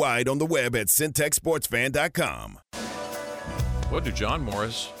worldwide on the web at syntechsportsfan.com. What do John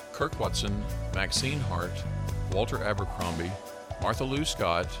Morris, Kirk Watson, Maxine Hart, Walter Abercrombie, Martha Lou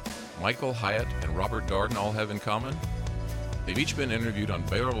Scott, Michael Hyatt, and Robert Darden all have in common? They've each been interviewed on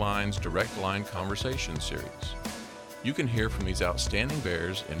Baylor Line's Direct Line Conversation series. You can hear from these outstanding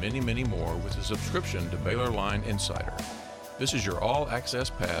Bears and many, many more with a subscription to Baylor Line Insider. This is your all-access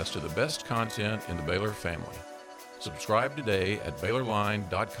pass to the best content in the Baylor family. Subscribe today at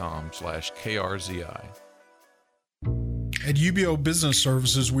BaylorLine.com/KRZI. At UBO Business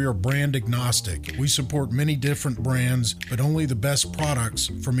Services, we are brand agnostic. We support many different brands, but only the best products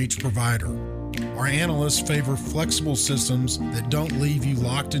from each provider. Our analysts favor flexible systems that don't leave you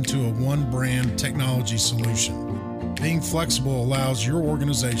locked into a one-brand technology solution. Being flexible allows your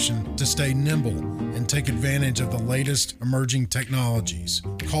organization to stay nimble and take advantage of the latest emerging technologies.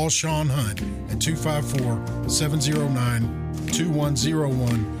 Call Sean Hunt at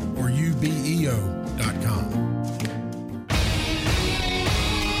 254-709-2101 or ubeo.com.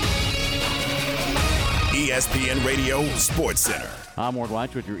 ESPN Radio Sports Center. I'm Ward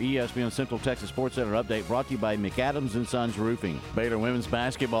White with your ESPN Central Texas Sports Center update, brought to you by McAdams & Sons Roofing. Baylor women's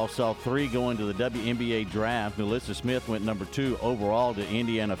basketball saw 3 go into the WNBA draft. Melissa Smith went number 2 overall to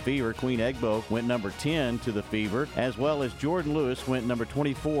Indiana Fever. Queen Egbo went number 10 to the Fever, as well as Jordan Lewis went number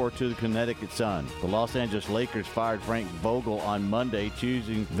 24 to the Connecticut Sun. The Los Angeles Lakers fired Frank Vogel on Monday,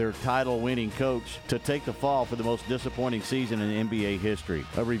 choosing their title-winning coach to take the fall for the most disappointing season in NBA history.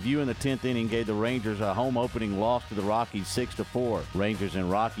 A review in the 10th inning gave the Rangers a home opening loss to the Rockies 6-4. Rangers and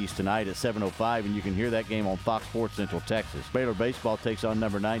Rockies tonight at 7:05, and you can hear that game on Fox Sports Central Texas. Baylor baseball takes on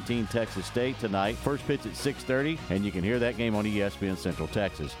number 19 Texas State tonight. First pitch at 6:30, and you can hear that game on ESPN Central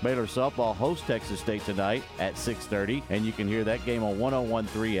Texas. Baylor softball hosts Texas State tonight at 6:30, and you can hear that game on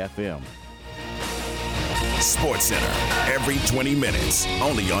 101.3 FM. Sports Center, every 20 minutes,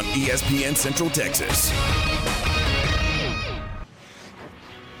 only on ESPN Central Texas.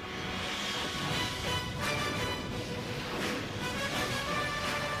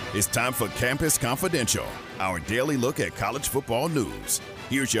 It's time for Campus Confidential, our daily look at college football news.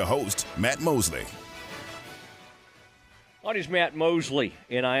 Here's your host, Matt Mosley. My name is Matt Mosley,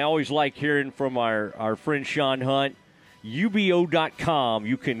 and I always like hearing from our friend Sean Hunt. UBO.com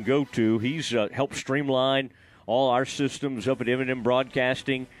you can go to. He's helped streamline all our systems up at M&M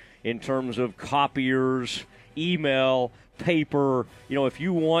Broadcasting in terms of copiers, email, paper. You know, if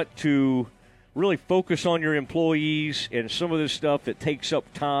you want to really focus on your employees and some of this stuff that takes up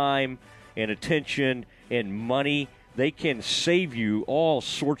time and attention and money, they can save you all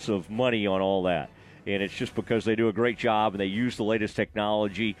sorts of money on all that. And it's just because they do a great job and they use the latest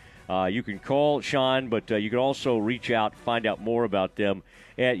technology. You can call Sean, but you can also reach out, find out more about them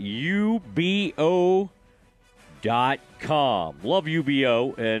at ubo.com. Love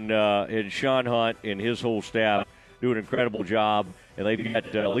UBO, and Sean Hunt and his whole staff do an incredible job. And they've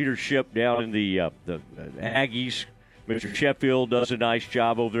got leadership down in the Aggies. Mr. Sheffield does a nice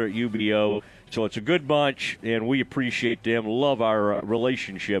job over there at UBO. So it's a good bunch, and we appreciate them. Love our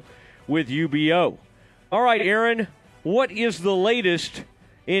relationship with UBO. All right, Aaron, what is the latest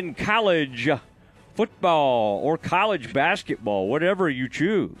in college football or college basketball, whatever you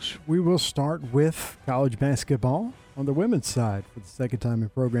choose? We will start with college basketball on the women's side. For the second time in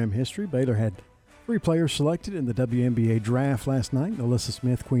program history, Baylor had 3 players selected in the WNBA draft last night. Alyssa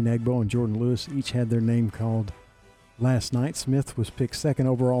Smith, Queen Egbo, and Jordan Lewis each had their name called last night. Smith was picked 2nd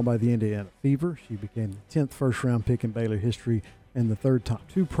overall by the Indiana Fever. She became the 10th first-round pick in Baylor history and the 3rd top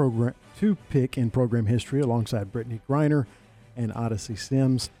 2 pick in program history alongside Brittany Griner and Odyssey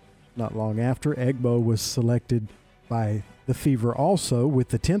Sims. Not long after, Egbo was selected by the Fever also with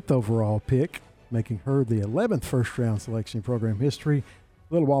the 10th overall pick, making her the 11th first-round selection in program history.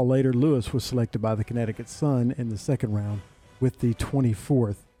 A little while later, Lewis was selected by the Connecticut Sun in the 2nd round with the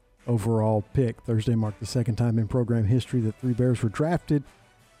 24th overall pick. Thursday marked the 2nd time in program history that 3 Bears were drafted,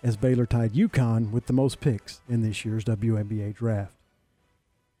 as Baylor tied UConn with the most picks in this year's WNBA draft.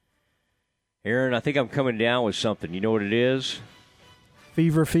 Aaron, I think I'm coming down with something. You know what it is?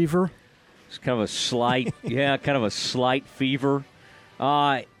 Fever. It's kind of a slight, kind of a slight fever.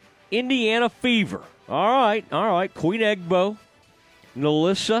 Indiana Fever. All right. Queen Egbo,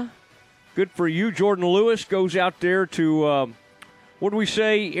 Nalissa, good for you. Jordan Lewis goes out there to, what do we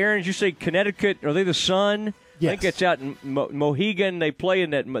say, Aaron? Did you say Connecticut? Are they the Sun? Yes. I think it's out in Mohegan. They play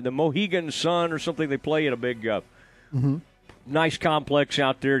in the Mohegan Sun or something. They play in a big, nice complex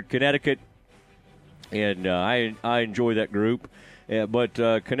out there in Connecticut. And I enjoy that group. But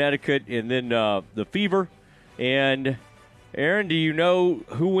Connecticut and then the Fever. And, Aaron, do you know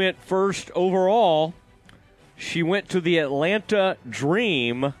who went first overall? She went to the Atlanta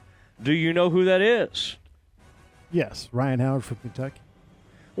Dream. Do you know who that is? Yes, Ryan Howard from Kentucky.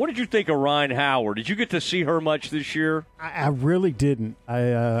 What did you think of Ryan Howard? Did you get to see her much this year? I really didn't.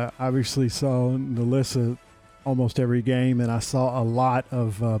 I obviously saw Nalissa almost every game, and I saw a lot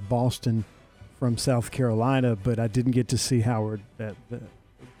of Boston from South Carolina, but I didn't get to see Howard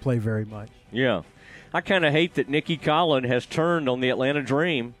play very much. Yeah. I kind of hate that Nikki Collin has turned on the Atlanta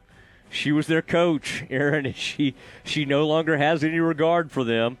Dream. She was their coach, Aaron, and she no longer has any regard for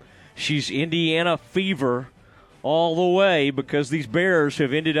them. She's Indiana Fever all the way because these Bears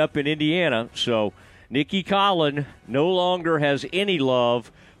have ended up in Indiana. So Nikki Collin no longer has any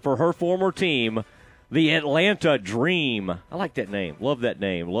love for her former team, the Atlanta Dream. I like that name. Love that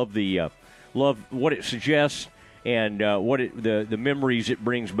name. Love what it suggests and the memories it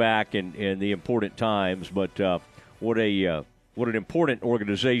brings back and the important times. But what an important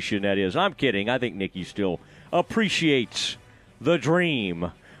organization that is. I'm kidding. I think Nikki still appreciates the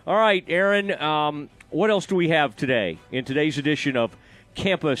Dream. All right, Aaron, what else do we have today in today's edition of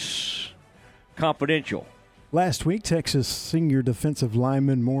Campus Confidential? Last week, Texas senior defensive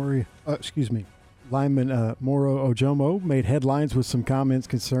lineman Moro Ojomo made headlines with some comments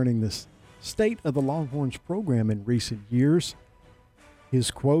concerning this state of the Longhorns program in recent years.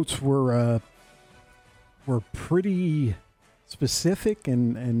 His quotes were pretty specific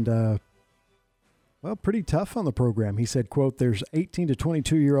and pretty tough on the program. He said, quote, "There's 18 to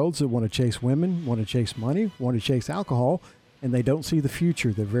 22-year-olds that want to chase women, want to chase money, want to chase alcohol, and they don't see the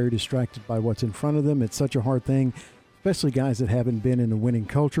future. They're very distracted by what's in front of them. It's such a hard thing, especially guys that haven't been in a winning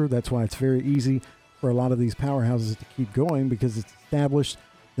culture. That's why it's very easy for a lot of these powerhouses to keep going because it's established.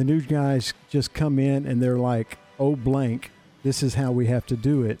 The new guys just come in and they're like, oh, blank, this is how we have to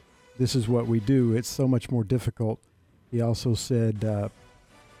do it. This is what we do. It's so much more difficult." He also said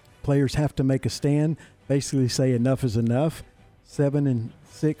players have to make a stand, basically say enough is enough. 7-6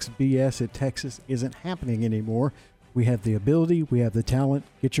 BS at Texas isn't happening anymore. We have the ability. We have the talent.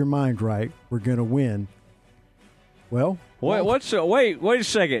 Get your mind right. We're going to win. Well, wait a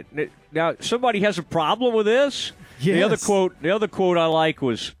second. Now, somebody has a problem with this? Yes. The other quote I like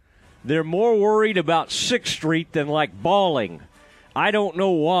was, "They're more worried about 6th Street than like balling. I don't know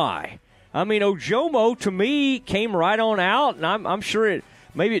why." I mean, Ojomo, to me, came right on out, and I'm sure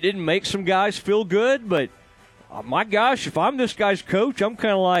maybe it didn't make some guys feel good, but my gosh, if I'm this guy's coach, I'm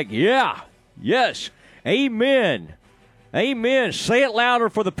kind of like, yeah, yes, amen. Amen. Say it louder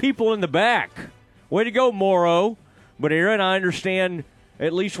for the people in the back. Way to go, Moro. But, Aaron, I understand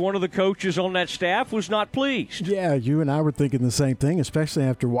at least one of the coaches on that staff was not pleased. Yeah, you and I were thinking the same thing, especially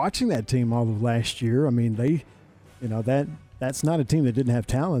after watching that team all of last year. I mean, that that's not a team that didn't have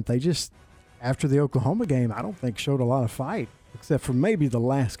talent. They just, after the Oklahoma game, I don't think showed a lot of fight, except for maybe the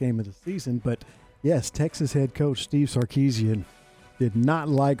last game of the season. But, yes, Texas head coach Steve Sarkisian did not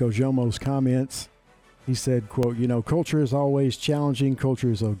like Ojomo's comments. He said, quote, culture is always challenging.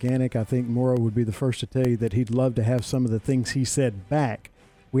 Culture is organic. I think Morrow would be the first to tell you that he'd love to have some of the things he said back.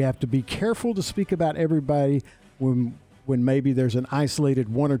 We have to be careful to speak about everybody when maybe there's an isolated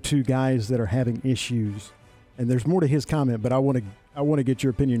one or two guys that are having issues. And there's more to his comment, but I want to get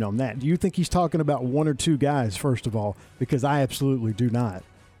your opinion on that. Do you think he's talking about one or two guys, first of all? Because I absolutely do not.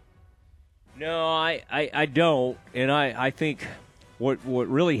 No, I don't. And I think what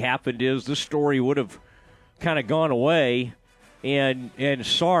really happened is this story would have kind of gone away, and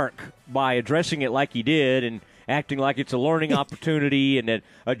Sark, by addressing it like he did and acting like it's a learning opportunity and that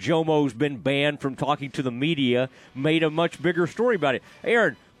Ojomo's been banned from talking to the media, made a much bigger story about it.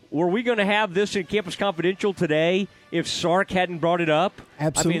 Aaron, were we going to have this in Campus Confidential today if Sark hadn't brought it up?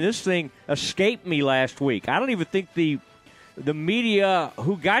 Absolutely. I mean, this thing escaped me last week. I don't even think the media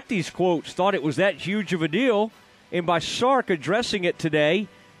who got these quotes thought it was that huge of a deal. And by Sark addressing it today,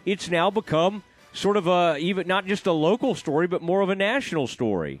 it's now become sort of even not just a local story, but more of a national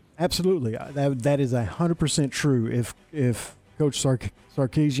story. Absolutely. That is 100% true. If Coach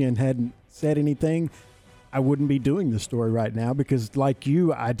Sarkisian hadn't said anything, I wouldn't be doing the story right now because, like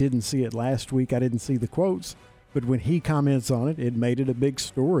you, I didn't see it last week. I didn't see the quotes. But when he comments on it, it made it a big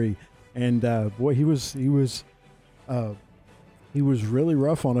story. And, boy, he was really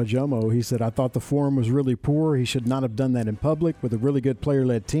rough on Ojomo. He said, I thought the forum was really poor. He should not have done that in public with a really good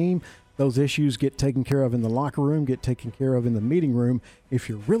player-led team. Those issues get taken care of in the locker room, get taken care of in the meeting room. If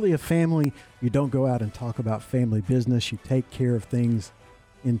you're really a family, you don't go out and talk about family business. You take care of things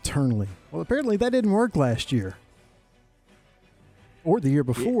internally. Well, apparently that didn't work last year or the year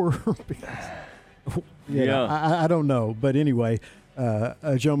before. I don't know. But anyway,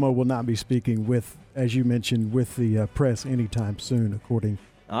 Ojomo will not be speaking with, as you mentioned, with the press anytime soon, according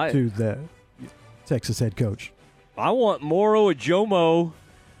to the Texas head coach. I want Moro Ojomo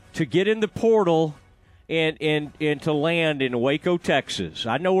to get in the portal and to land in Waco, Texas.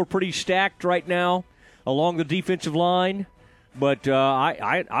 I know we're pretty stacked right now along the defensive line, but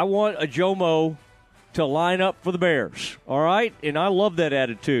I want Ojomo to line up for the Bears, all right? And I love that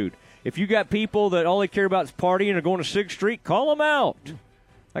attitude. If you got people that all they care about is partying or going to 6th Street, call them out.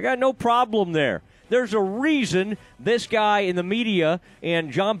 I got no problem there. There's a reason this guy in the media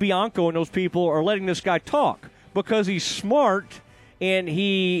and John Bianco and those people are letting this guy talk, because he's smart and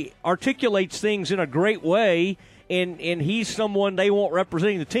he articulates things in a great way, and he's someone they want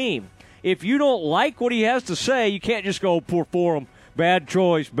representing the team. If you don't like what he has to say, you can't just go, poor form, bad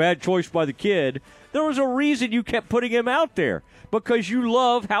choice by the kid. There was a reason you kept putting him out there, because you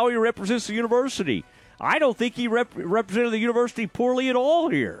love how he represents the university. I don't think he represented the university poorly at all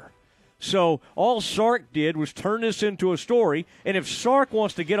here. So all Sark did was turn this into a story, and if Sark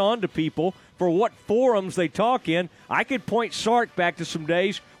wants to get on to people for what forums they talk in, I could point Sark back to some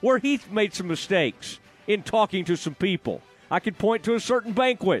days where he made some mistakes in talking to some people. I could point to a certain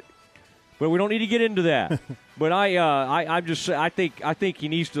banquet, but we don't need to get into that. But I think he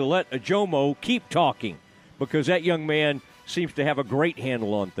needs to let Ojomo keep talking, because that young man seems to have a great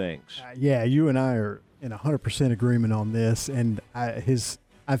handle on things. Yeah, you and I are in 100% agreement on this, and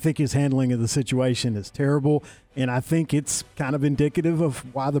I think his handling of the situation is terrible, and I think it's kind of indicative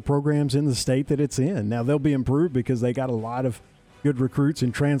of why the program's in the state that it's in. Now, they'll be improved because they got a lot of good recruits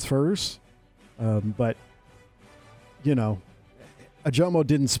and transfers, but, Ojomo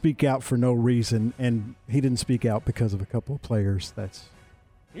didn't speak out for no reason, and he didn't speak out because of a couple of players. That's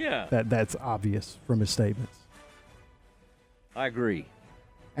obvious from his statements. I agree.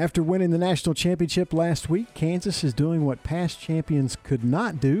 After winning the national championship last week, Kansas is doing what past champions could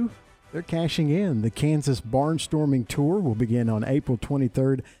not do. They're cashing in. The Kansas Barnstorming Tour will begin on April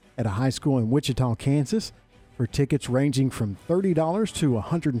 23rd at a high school in Wichita, Kansas. For tickets ranging from $30 to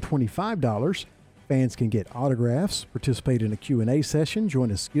 $125, fans can get autographs, participate in a Q&A session,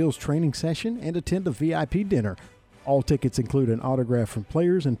 join a skills training session, and attend a VIP dinner. All tickets include an autograph from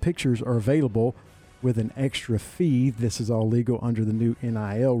players, and pictures are available with an extra fee. This is all legal under the new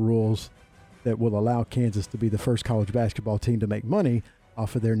NIL rules that will allow Kansas to be the first college basketball team to make money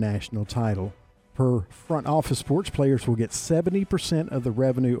off of their national title. Per Front Office Sports, players will get 70% of the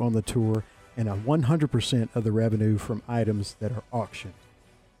revenue on the tour and 100% of the revenue from items that are auctioned.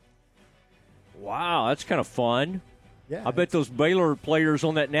 Wow, that's kind of fun. Yeah, I bet those Baylor players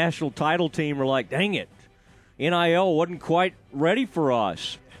on that national title team are like, dang it, NIL wasn't quite ready for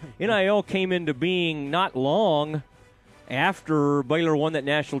us. NIL came into being not long after Baylor won that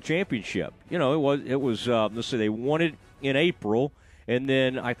national championship. It was let's say they won it in April, and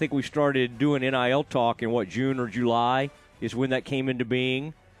then I think we started doing NIL talk in, June or July is when that came into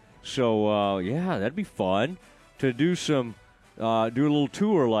being. So, yeah, that'd be fun to do do a little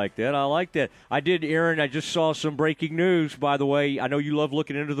tour like that. I like that. I did, Aaron, I just saw some breaking news, by the way. I know you love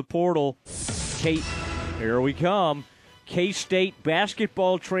looking into the portal. Here we come. K-State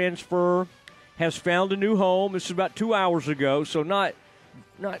basketball transfer has found a new home. This is about 2 hours ago, so not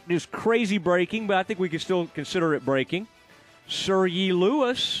just crazy breaking, but I think we can still consider it breaking. Serye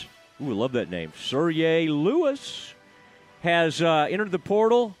Lewis, ooh, I love that name. Serye Lewis has entered the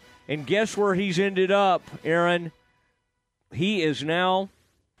portal, and guess where he's ended up, Aaron? He is now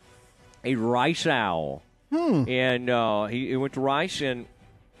a Rice Owl. And he went to Rice, and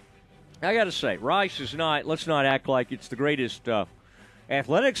I got to say, Rice is not, let's not act like it's the greatest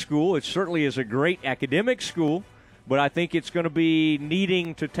athletic school. It certainly is a great academic school, but I think it's going to be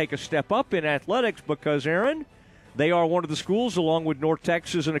needing to take a step up in athletics because, Aaron, they are one of the schools, along with North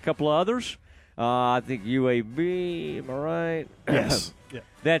Texas and a couple of others. I think UAB, am I right? Yes. Yeah.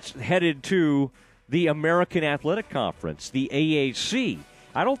 That's headed to the American Athletic Conference, the AAC.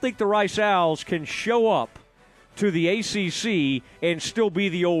 I don't think the Rice Owls can show up to the ACC and still be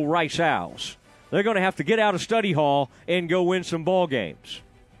the old Rice Owls. They're going to have to get out of study hall and go win some ball games.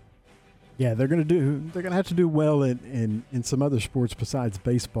 Yeah, they're going to have to do well in some other sports besides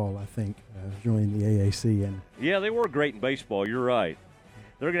baseball, I think, joining the AAC. And yeah, they were great in baseball. You're right.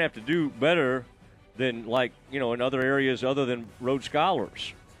 They're going to have to do better than, in other areas other than Rhodes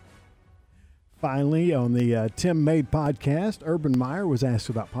Scholars. Finally, on the Tim Made podcast, Urban Meyer was asked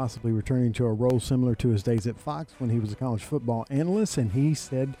about possibly returning to a role similar to his days at Fox when he was a college football analyst, and he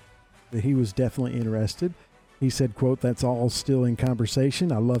said that he was definitely interested. He said, quote, "That's all still in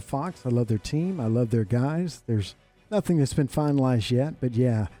conversation. I love Fox. I love their team. I love their guys. There's nothing that's been finalized yet, but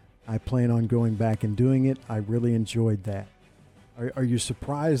yeah, I plan on going back and doing it. I really enjoyed that." Are you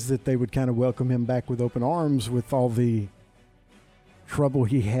surprised that they would kind of welcome him back with open arms with all the trouble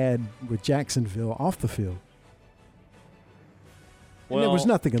he had with Jacksonville off the field? Well, and there was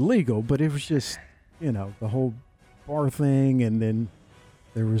nothing illegal, but it was just, the whole bar thing, and then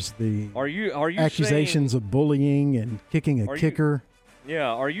there was the are you accusations of bullying and kicking a kicker.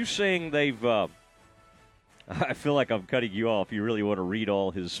 Are you saying they've I feel like I'm cutting you off. You really want to read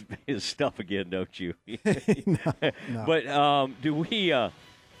all his stuff again, don't you? No. But do we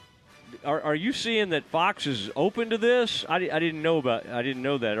are you seeing that Fox is open to this? I didn't know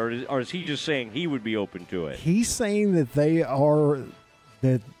that, or is he just saying he would be open to it? He's saying that they are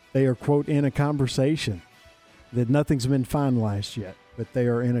quote in a conversation, that nothing's been finalized yet, but they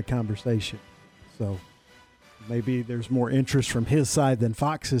are in a conversation. So maybe there's more interest from his side than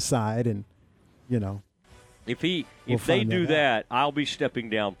Fox's side, and if they do that, I'll be stepping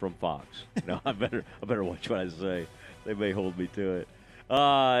down from Fox. No, I better watch what I say. They may hold me to it. No,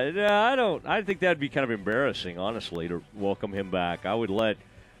 I don't. I think that'd be kind of embarrassing, honestly, to welcome him back. I would let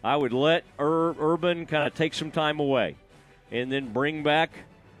Urban kind of take some time away, and then bring back.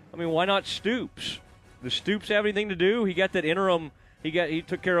 I mean, why not Stoops? Does Stoops have anything to do? He got that interim. He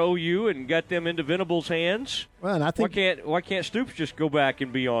took care of OU and got them into Venable's hands. Well, and I think why can't Stoops just go back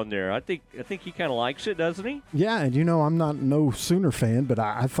and be on there? I think he kind of likes it, doesn't he? Yeah, and I'm not no Sooner fan, but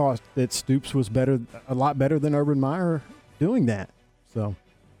I thought that Stoops was a lot better than Urban Meyer doing that. So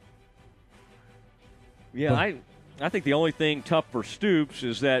yeah, I think the only thing tough for Stoops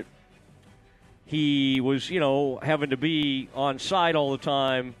is that he was having to be on site all the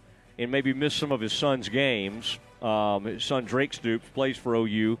time and maybe miss some of his son's games. His son Drake Stoops plays for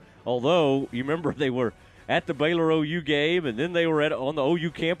OU, although you remember they were at the Baylor OU game, and then they were on the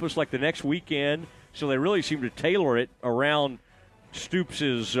OU campus like the next weekend, so they really seemed to tailor it around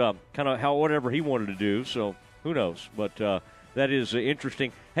Stoops' kind of whatever he wanted to do, so who knows. But that is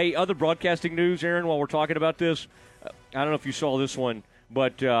interesting. Hey, other broadcasting news, Aaron, while we're talking about this, I don't know if you saw this one,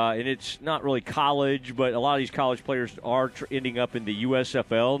 but and it's not really college, but a lot of these college players are ending up in the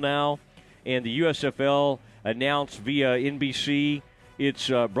USFL now, and the USFL announced via NBC its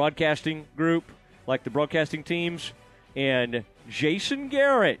broadcasting group, like the broadcasting teams, and Jason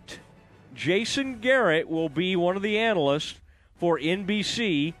Garrett will be one of the analysts for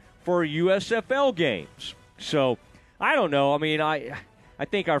NBC for USFL games. So I don't know. I mean, I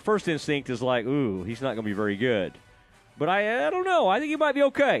think our first instinct is like, ooh, he's not going to be very good. But I don't know. I think he might be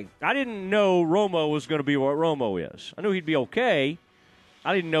okay. I didn't know Romo was going to be what Romo is. I knew he'd be okay.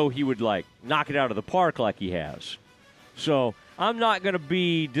 I didn't know he would, knock it out of the park like he has. So I'm not going to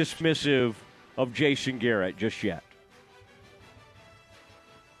be dismissive of Jason Garrett just yet.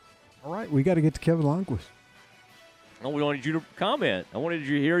 All right, we got to get to Kevin Lundquist. We wanted you to comment. I wanted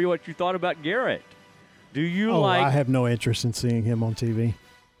you to hear what you thought about Garrett. Do you like? I have no interest in seeing him on TV.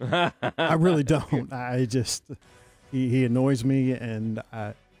 I really don't. I just he annoys me, and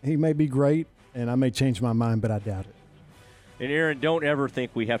he may be great, and I may change my mind, but I doubt it. And Aaron, don't ever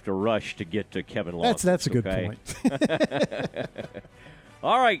think we have to rush to get to Kevin Longquist. That's a good point.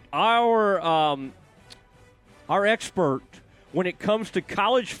 All right, our expert when it comes to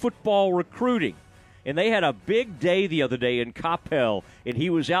college football recruiting, and they had a big day the other day in Coppell, and he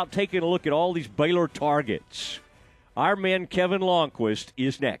was out taking a look at all these Baylor targets. Our man Kevin Longquist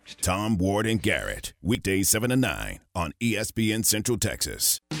is next. Tom, Ward, and Garrett, weekdays 7 to 9 on ESPN Central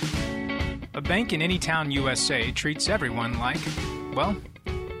Texas. A bank in any town USA treats everyone like, well,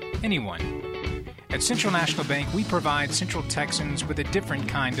 anyone. At Central National Bank, we provide Central Texans with a different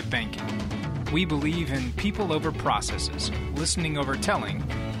kind of banking. We believe in people over processes, listening over telling,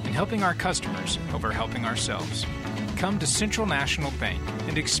 and helping our customers over helping ourselves. Come to Central National Bank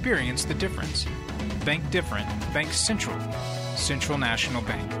and experience the difference. Bank different. Bank Central. Central National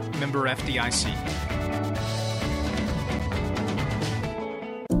Bank. Member FDIC.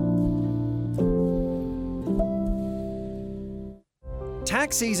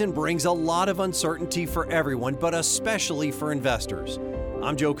 Tax season brings a lot of uncertainty for everyone, but especially for investors.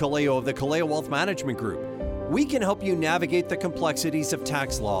 I'm Joe Kaleo of the Kaleo Wealth Management Group. We can help you navigate the complexities of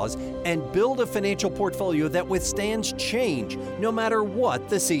tax laws and build a financial portfolio that withstands change no matter what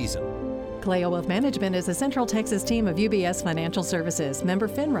the season. Kaleo Wealth Management is a Central Texas team of UBS Financial Services, member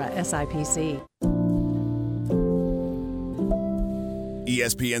FINRA SIPC.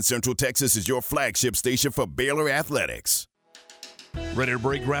 ESPN Central Texas is your flagship station for Baylor Athletics. Ready to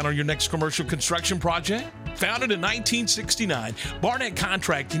break ground on your next commercial construction project? Founded in 1969, Barnett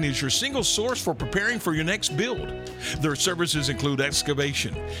Contracting is your single source for preparing for your next build. Their services include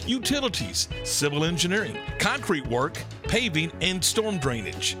excavation, utilities, civil engineering, concrete work, paving, and storm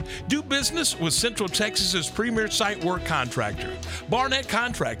drainage. Do business with Central Texas's premier site work contractor, Barnett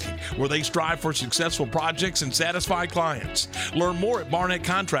Contracting, where they strive for successful projects and satisfied clients. Learn more at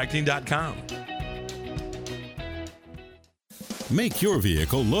barnettcontracting.com. Make your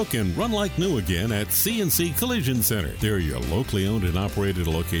vehicle look and run like new again at CNC Collision Center. They're your locally owned and operated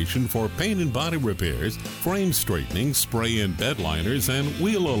location for paint and body repairs, frame straightening, spray and bed liners, and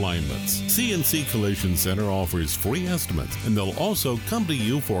wheel alignments. CNC Collision Center offers free estimates, and they'll also come to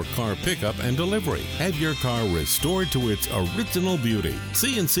you for car pickup and delivery. Have your car restored to its original beauty.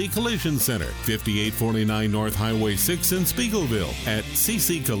 CNC Collision Center, 5849 North Highway 6 in Spiegelville, at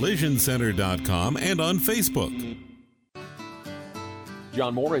cccollisioncenter.com and on Facebook.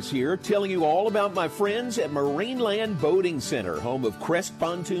 John Morris here, telling you all about my friends at Marineland Boating Center, home of Crest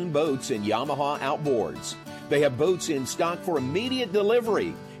Pontoon Boats and Yamaha Outboards. They have boats in stock for immediate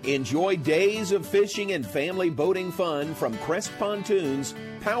delivery. Enjoy days of fishing and family boating fun from Crest Pontoons,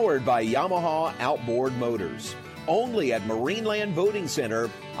 powered by Yamaha Outboard Motors. Only at Marineland Boating Center,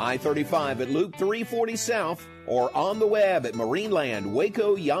 I-35 at Loop 340 South, or on the web at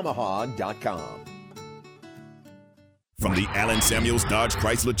marinelandwacoyamaha.com. From the Allen Samuels Dodge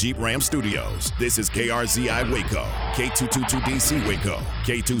Chrysler Jeep Ram Studios, this is KRZI Waco, K222DC Waco,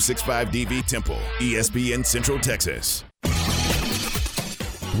 K265DV Temple, ESPN Central Texas.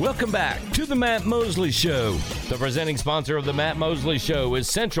 Welcome back to the Matt Mosley Show. The presenting sponsor of the Matt Mosley Show is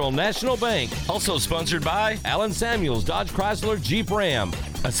Central National Bank. Also sponsored by Allen Samuels Dodge Chrysler Jeep Ram,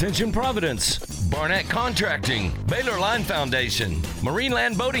 Ascension Providence, Barnett Contracting, Baylor Line Foundation,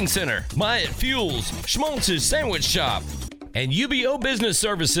 Marineland Boating Center, Myatt Fuels, Schmaltz's Sandwich Shop, and UBO Business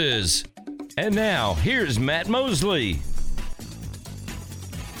Services. And now, here's Matt Mosley.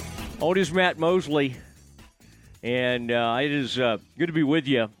 Oh, it is Matt Mosley. And it is good to be with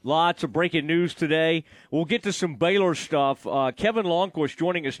you. Lots of breaking news today. We'll get to some Baylor stuff. Kevin Longquist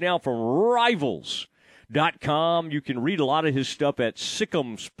joining us now from Rivals.com. You can read a lot of his stuff at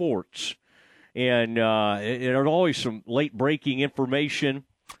Sikkim Sports. And there's always some late-breaking information.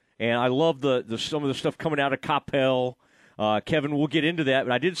 And I love some of the stuff coming out of Coppell. Kevin, we'll get into that.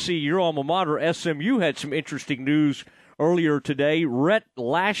 But I did see your alma mater, SMU, had some interesting news earlier today. Rhett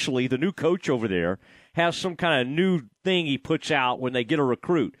Lashley, the new coach over there, has some kind of new thing he puts out when they get a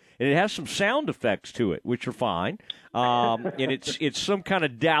recruit. And it has some sound effects to it, which are fine. And it's some kind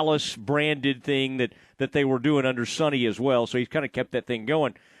of Dallas-branded thing that they were doing under Sonny as well. So he's kind of kept that thing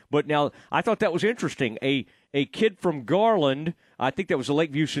going. But now I thought that was interesting. A kid from Garland, I think that was a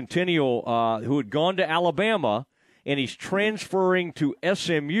Lakeview Centennial, who had gone to Alabama, and he's transferring to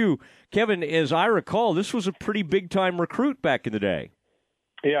SMU. Kevin, as I recall, this was a pretty big-time recruit back in the day.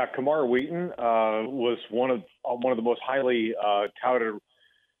 Yeah, Kamar Wheaton was one of the most highly touted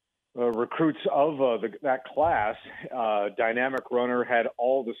recruits of that class. Dynamic runner, had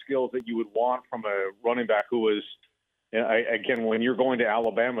all the skills that you would want from a running back who was, again, when you're going to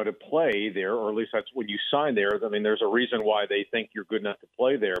Alabama to play there, or at least that's when you sign there, I mean, there's a reason why they think you're good enough to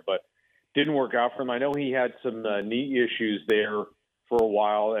play there, but didn't work out for him. I know he had some knee issues there for a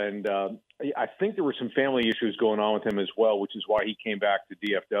while, and I think there were some family issues going on with him as well, which is why he came back to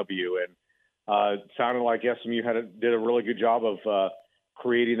DFW. And it sounded like SMU did a really good job of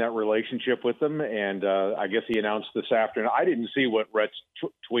creating that relationship with them. And I guess he announced this afternoon. I didn't see what Rhett's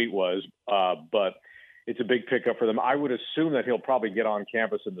tweet was, but it's a big pickup for them. I would assume that he'll probably get on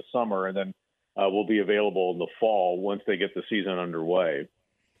campus in the summer and then will be available in the fall once they get the season underway.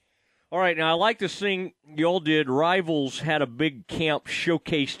 All right, now I like this thing y'all did. Rivals had a big camp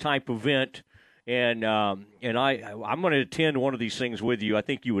showcase type event, and I'm going to attend one of these things with you. I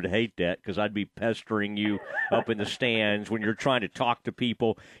think you would hate that because I'd be pestering you up in the stands when you're trying to talk to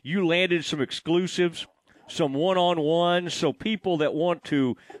people. You landed some exclusives, some one-on-ones, so people that want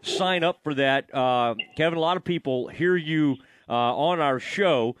to sign up for that, Kevin, a lot of people hear you on our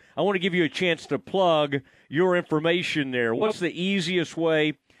show. I want to give you a chance to plug your information there. What's the easiest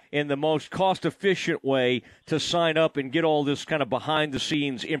way and the most cost-efficient way to sign up and get all this kind of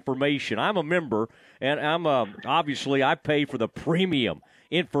behind-the-scenes information? I'm a member, and I'm obviously I pay for the premium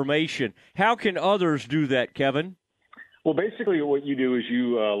information. How can others do that, Kevin? Well, basically what you do is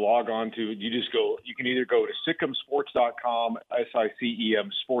you log on to, you can either go to sickhamsports.com, SICEM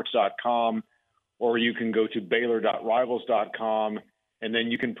sports.com, or you can go to Baylor.rivals.com, and then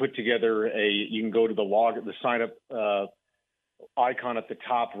you can put together you can go to the sign-up icon at the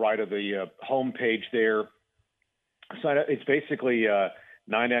top right of the home page there. Sign up. It's basically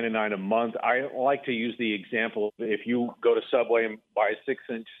 $9.99 a month. I like to use the example of if you go to Subway and buy a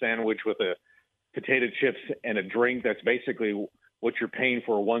 6-inch sandwich with a potato chips and a drink, that's basically what you're paying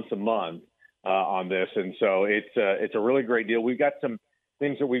for once a month on this. And so it's a really great deal. We've got some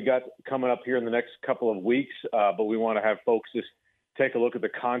things that we've got coming up here in the next couple of weeks, but we want to have folks just take a look at the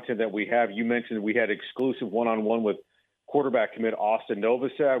content that we have. You mentioned we had exclusive one-on-one with quarterback commit Austin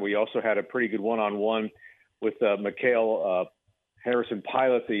Novosad. We also had a pretty good one-on-one with Mikhail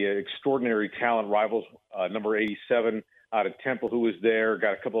Harrison-Pilot, the extraordinary talent, Rivals number 87 out of Temple, who was there.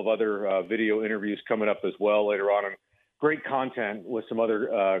 Got a couple of other video interviews coming up as well later on. And great content with some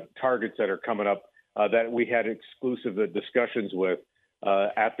other targets that are coming up that we had exclusive discussions with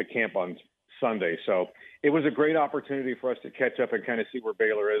at the camp on Sunday. So it was a great opportunity for us to catch up and kind of see where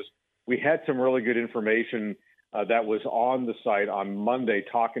Baylor is. We had some really good information that was on the site on Monday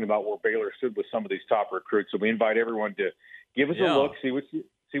talking about where Baylor stood with some of these top recruits. So we invite everyone to give us a look, see what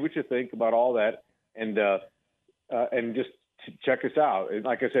you think about all that, and just check us out.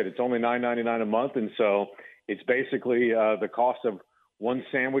 Like I said, it's only $9.99 a month, and so it's basically the cost of one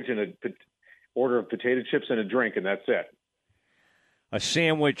sandwich and an order of potato chips and a drink, and that's it. A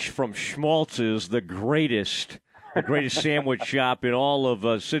sandwich from Schmaltz's, the greatest sandwich shop in all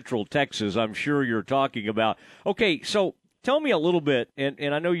of Central Texas, I'm sure you're talking about. Okay, so tell me a little bit,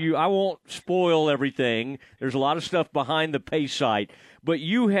 and I know I won't spoil everything. There's a lot of stuff behind the pay site, but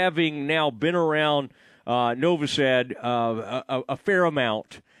you having now been around Novosad a fair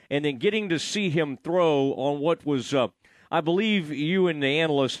amount, and then getting to see him throw on what was, I believe you and the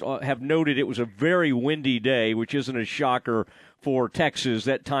analysts have noted it was a very windy day, which isn't a shocker for Texas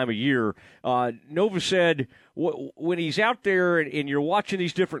that time of year. Novosad, when he's out there and you're watching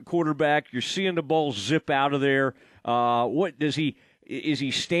these different quarterbacks, you're seeing the ball zip out of there. Is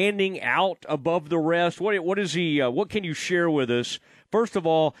he standing out above the rest? What is he? What can you share with us? First of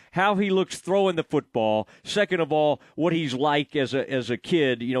all, how he looks throwing the football. Second of all, what he's like as a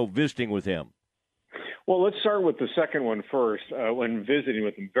kid, visiting with him. Well, let's start with the second one first. When visiting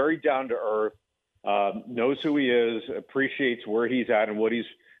with him, very down to earth. Knows who he is, appreciates where he's at and what he's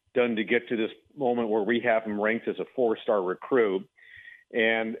done to get to this moment where we have him ranked as a 4-star recruit.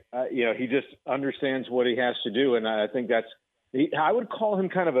 And, he just understands what he has to do. And I think I would call him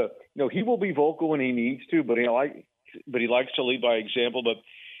kind of he will be vocal when he needs to, but he likes to lead by example. But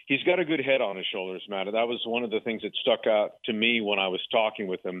he's got a good head on his shoulders, Matt. That was one of the things that stuck out to me when I was talking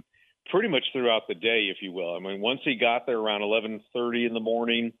with him pretty much throughout the day, if you will. I mean, once he got there around 11:30 in the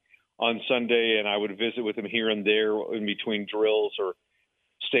morning on Sunday, and I would visit with him here and there in between drills or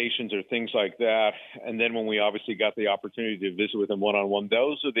stations or things like that. And then when we obviously got the opportunity to visit with him one-on-one,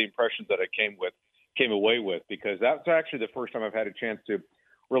 those are the impressions that I came away with, because that's actually the first time I've had a chance to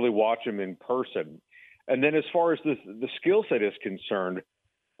really watch him in person. And then as far as the skill set is concerned,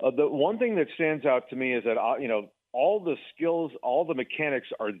 the one thing that stands out to me is that, all the skills, all the mechanics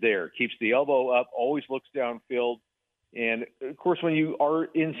are there. Keeps the elbow up, always looks downfield, And, of course, when you are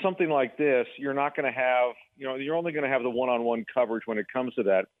in something like this, you're not going to have, you're only going to have the one-on-one coverage when it comes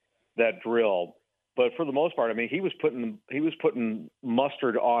to that drill. But for the most part, I mean, he was putting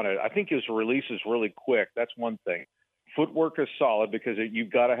mustard on it. I think his release is really quick. That's one thing. Footwork is solid because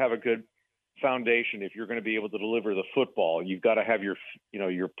you've got to have a good foundation if you're going to be able to deliver the football. You've got to have your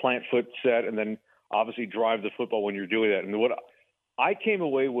plant foot set and then obviously drive the football when you're doing that. And what I came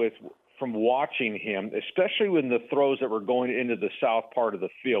away with from watching him, especially when the throws that were going into the south part of the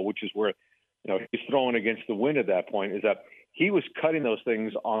field, which is where he's throwing against the wind at that point, is that he was cutting those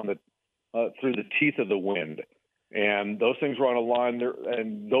things on through the teeth of the wind, and those things were on a line there,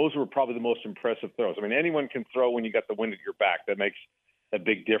 and those were probably the most impressive throws. I mean, anyone can throw when you got the wind at your back. That makes a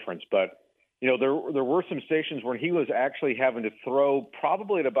big difference. But there were some stations where he was actually having to throw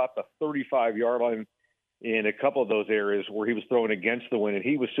probably at about the 35-yard line in a couple of those areas where he was throwing against the wind, and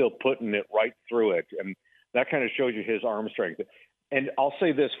he was still putting it right through it. And that kind of shows you his arm strength. And I'll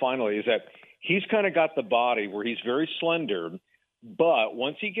say this finally, is that he's kind of got the body where he's very slender, but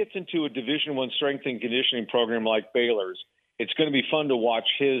once he gets into a Division I strength and conditioning program like Baylor's, it's going to be fun to watch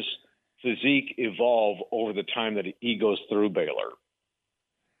his physique evolve over the time that he goes through Baylor.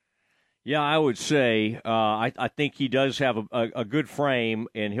 Yeah, I would say I think he does have a good frame,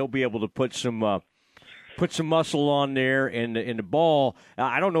 and he'll be able to put some muscle on there in the ball.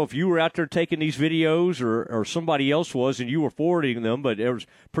 I don't know if you were out there taking these videos or somebody else was, and you were forwarding them, but there was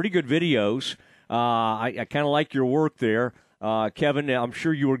pretty good videos. I kind of like your work there. Kevin, I'm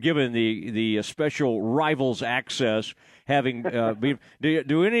sure you were given the special rivals access. Having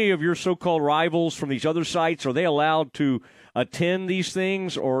do any of your so-called rivals from these other sites, are they allowed to attend these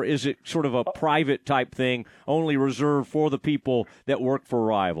things, or is it sort of a private type thing, only reserved for the people that work for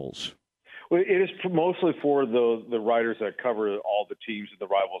Rivals? Well, it is mostly for the writers that cover all the teams in the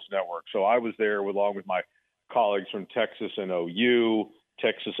Rivals Network. So I was there along with my colleagues from Texas and OU,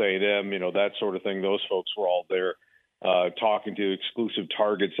 Texas A&M, that sort of thing. Those folks were all there talking to exclusive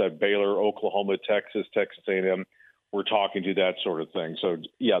targets at Baylor, Oklahoma, Texas A&M. We're talking to that sort of thing. So,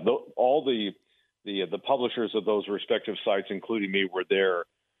 yeah, all the publishers of those respective sites, including me, were there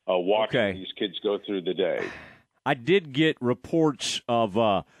watching these kids go through the day. I did get reports of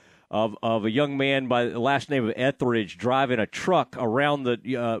a young man by the last name of Etheridge driving a truck around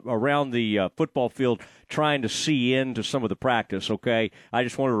the football field trying to see into some of the practice, okay? I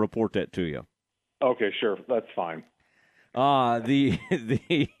just wanted to report that to you. Okay, sure. That's fine. Also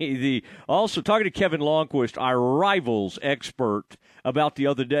talking to Kevin Longquist, our Rivals expert, about the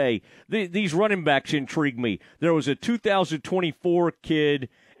other day, these running backs intrigue me. There was a 2024 kid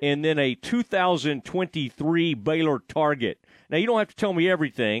and then a 2023 Baylor target. Now, you don't have to tell me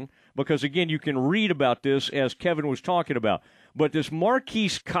everything because, again, you can read about this as Kevin was talking about. But this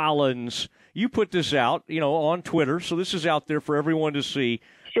Marquise Collins, you put this out, on Twitter, so this is out there for everyone to see.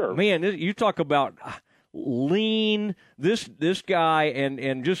 Sure. Man, you talk about lean, this guy, and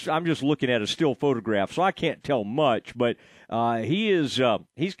I'm just looking at a still photograph, so I can't tell much, but he's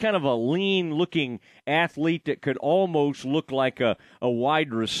kind of a lean-looking athlete that could almost look like a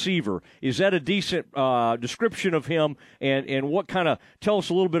wide receiver. Is that a decent description of him, and what kind of – tell us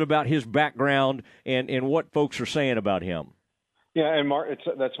a little bit about his background and what folks are saying about him. Yeah, and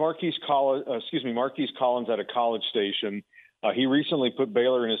that's Marquise Collins at a College Station. He recently put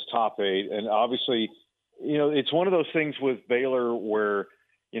Baylor in his top 8, and obviously – it's one of those things with Baylor where,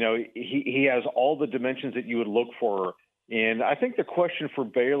 he has all the dimensions that you would look for. And I think the question for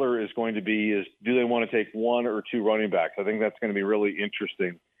Baylor is going to be do they want to take one or two running backs? I think that's going to be really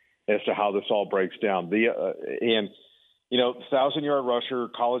interesting as to how this all breaks down. 1,000-yard rusher,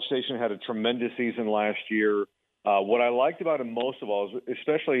 College Station had a tremendous season last year. What I liked about him most of all is,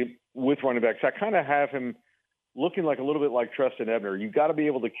 especially with running backs, I kind of have him looking like a little bit like Treston Ebner. You've got to be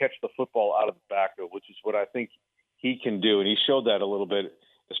able to catch the football out of the backfield, which is what I think he can do. And he showed that a little bit,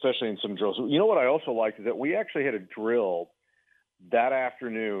 especially in some drills. What I also liked is that we actually had a drill that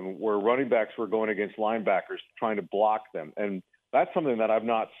afternoon where running backs were going against linebackers trying to block them. And that's something that I've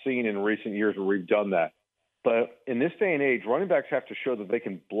not seen in recent years where we've done that. But in this day and age, running backs have to show that they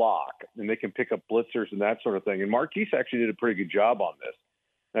can block and they can pick up blitzers and that sort of thing. And Marquise actually did a pretty good job on this.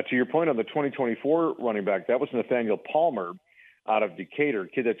 Now, to your point on the 2024 running back, that was Nathaniel Palmer out of Decatur, a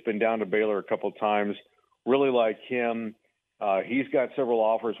kid that's been down to Baylor a couple of times. Really like him. He's got several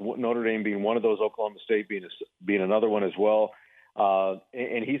offers, Notre Dame being one of those, Oklahoma State being another one as well.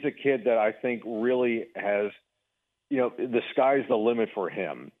 And he's a kid that I think really has, the sky's the limit for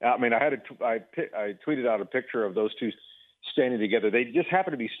him. I mean, I tweeted out a picture of those two standing together. They just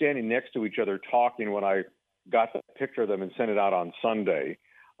happened to be standing next to each other talking when I got the picture of them and sent it out on Sunday.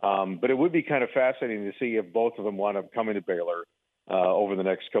 But it would be kind of fascinating to see if both of them wind up coming to Baylor over the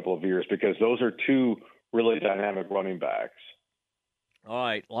next couple of years, because those are two really dynamic running backs. All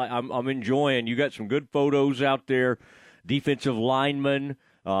right, I'm enjoying. You got some good photos out there. Defensive linemen,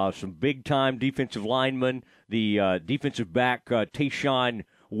 some big-time defensive linemen. The defensive back, Tayshawn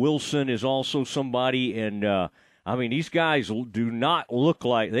Wilson, is also somebody. And, these guys do not look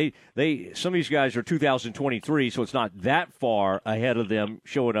like – some of these guys are 2023, so it's not that far ahead of them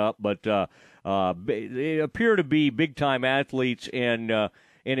showing up. But they appear to be big-time athletes. And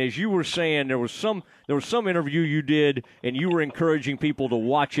as you were saying, there was some interview you did, and you were encouraging people to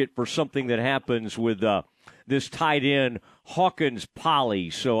watch it for something that happens with this tight end, Hawkins Poly.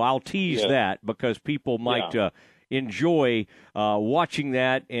 So I'll tease that because people might enjoy watching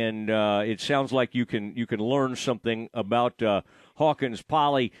that, and it sounds like you can learn something about Hawkins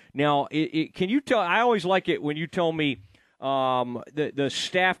Poly. Now, can you tell? I always like it when you tell me the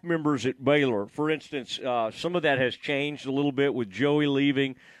staff members at Baylor. For instance, some of that has changed a little bit with Joey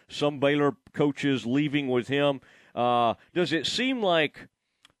leaving, some Baylor coaches leaving with him. Does it seem like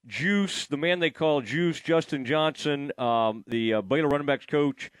Juice, the man they call Juice, Justin Johnson, the Baylor running backs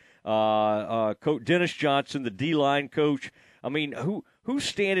coach, Coach Dennis Johnson, the D-line coach, who's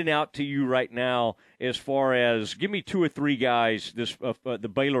standing out to you right now as far as, give me two or three guys,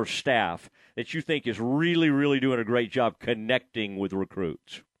 the Baylor staff, that you think is really, really doing a great job connecting with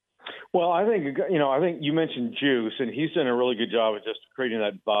recruits? Well, I think you mentioned Juice, and he's done a really good job of just creating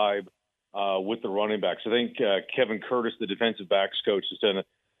that vibe with the running backs. I think Kevin Curtis, the defensive backs coach, has done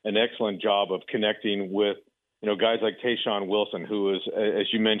an excellent job of connecting with, guys like Tayshawn Wilson, who is, as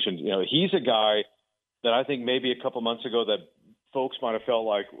you mentioned, he's a guy that I think maybe a couple months ago that folks might have felt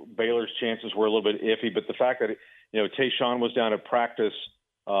like Baylor's chances were a little bit iffy, but the fact that, Tayshawn was down at practice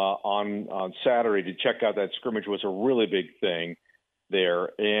on Saturday to check out that scrimmage was a really big thing there.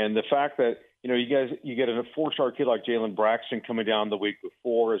 And the fact that, you get a 4-star kid like Jalen Braxton coming down the week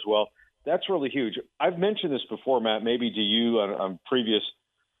before as well, that's really huge. I've mentioned this before, Matt, maybe to you on previous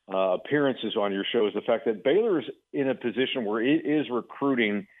appearances on your show, is the fact that Baylor is in a position where it is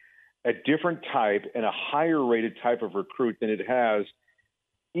recruiting a different type and a higher rated type of recruit than it has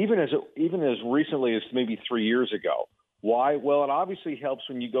even as recently as maybe 3 years ago. Why? Well, it obviously helps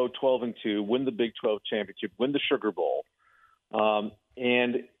when you go 12-2, win the Big 12 championship, win the Sugar Bowl.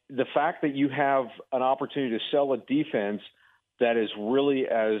 And the fact that you have an opportunity to sell a defense that is really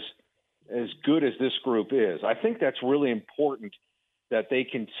as good as this group is, I think that's really important that they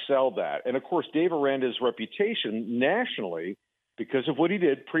can sell that. And, of course, Dave Aranda's reputation nationally, because of what he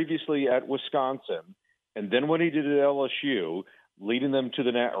did previously at Wisconsin and then what he did at LSU, leading them to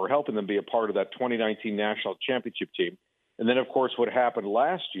or helping them be a part of that 2019 national championship team. And then, of course, what happened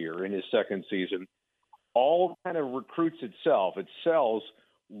last year in his second season, all kind of recruits itself. It sells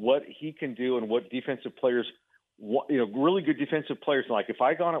what he can do and what defensive players, really good defensive players. Like, if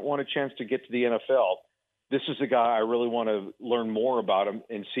I want a chance to get to the NFL, this is the guy I really want to learn more about him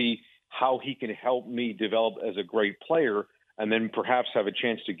and see how he can help me develop as a great player and then perhaps have a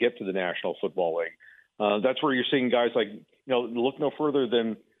chance to get to the National Football League. That's where you're seeing guys like, look no further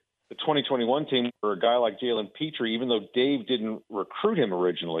than the 2021 team, where a guy like Jalen Petrie, even though Dave didn't recruit him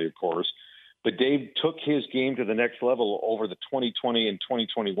originally, of course, but Dave took his game to the next level over the 2020 and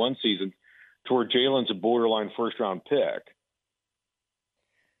 2021 season to where Jalen's a borderline first-round pick.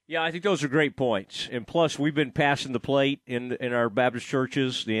 Yeah, I think those are great points. And plus, we've been passing the plate in our Baptist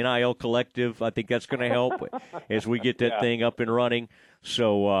churches, the NIL Collective. I think that's going to help as we get that thing up and running.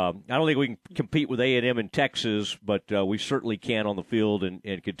 So I don't think we can compete with A&M in Texas, but we certainly can on the field and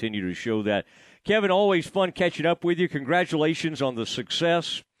continue to show that. Kevin, always fun catching up with you. Congratulations on the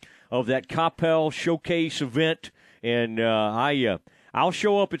success of that Coppell Showcase event. And I'll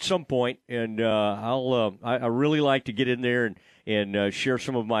show up at some point, and I really like to get in there and share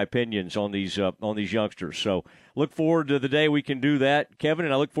some of my opinions on these youngsters. So look forward to the day we can do that, Kevin,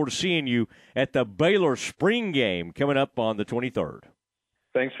 and I look forward to seeing you at the Baylor Spring Game coming up on the 23rd.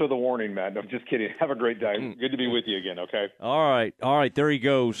 Thanks for the warning, Matt. I'm just kidding. Have a great day. Good to be with you again, okay? All right. There he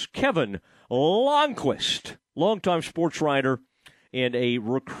goes. Kevin Lonnquist, longtime sports writer and a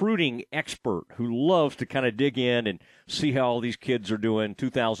recruiting expert who loves to kind of dig in and see how all these kids are doing,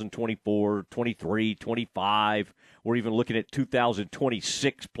 2024, 23, 25. We're even looking at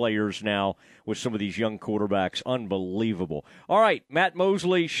 2026 players now with some of these young quarterbacks. Unbelievable. All right, Matt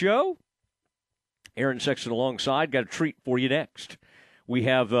Mosley Show. Aaron Sexton alongside. Got a treat for you next. We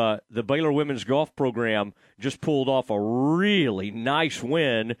have the Baylor women's golf program just pulled off a really nice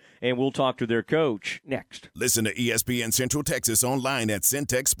win, and we'll talk to their coach next. Listen to ESPN Central Texas online at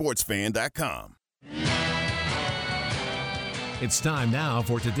centexsportsfan.com. It's time now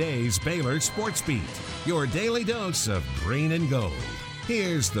for today's Baylor Sports Beat, your daily dose of green and gold.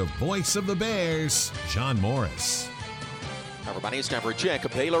 Here's the voice of the Bears, John Morris. Everybody, it's time for a check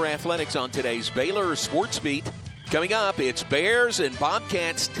of Baylor athletics on today's Baylor Sports Beat. Coming up, it's Bears and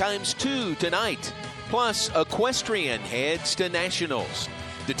Bobcats ×2 tonight. Plus, Equestrian heads to Nationals.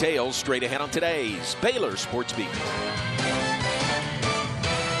 Details straight ahead on today's Baylor Sports Beat.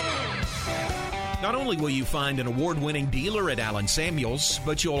 Not only will you find an award-winning dealer at Allen Samuels,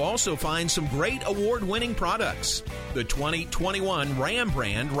 but you'll also find some great award-winning products. The 2021 Ram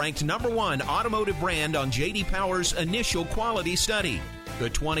brand ranked #1 automotive brand on J.D. Power's initial quality study. The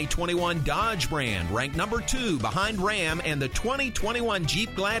 2021 Dodge brand ranked #2 behind Ram, and the 2021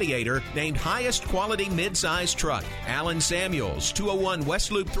 Jeep Gladiator named highest quality midsize truck. Allen Samuels, 201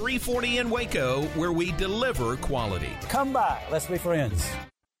 West Loop 340 in Waco, where we deliver quality. Come by, let's be friends.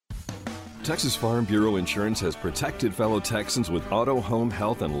 Texas Farm Bureau Insurance has protected fellow Texans with auto, home,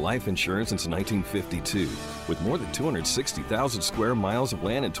 health, and life insurance since 1952. With more than 260,000 square miles of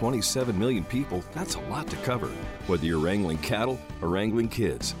land and 27 million people, that's a lot to cover. Whether you're wrangling cattle or wrangling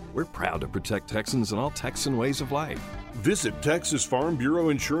kids, we're proud to protect Texans in all Texan ways of life. Visit Texas Farm Bureau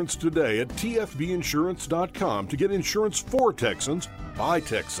Insurance today at tfbinsurance.com to get insurance for Texans by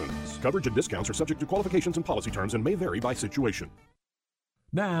Texans. Coverage and discounts are subject to qualifications and policy terms and may vary by situation.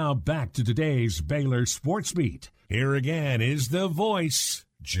 Now back to today's Baylor Sports Beat. Here again is the voice,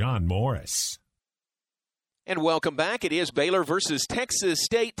 John Morris. And welcome back. It is Baylor versus Texas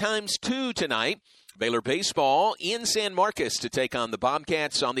State ×2 tonight. Baylor baseball in San Marcos to take on the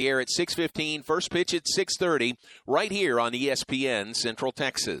Bobcats on the air at 6:15. First pitch at 6:30 right here on ESPN Central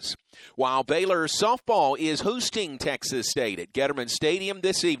Texas. While Baylor softball is hosting Texas State at Getterman Stadium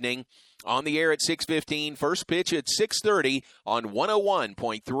this evening on the air at 6:15. First pitch at 6:30 on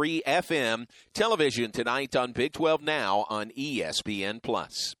 101.3 FM. Television tonight on Big 12 Now on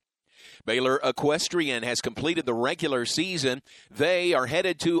ESPN+. Baylor Equestrian has completed the regular season. They are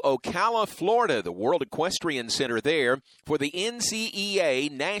headed to Ocala, Florida, the World Equestrian Center there, for the NCEA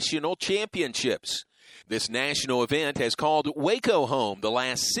National Championships. This national event has called Waco home the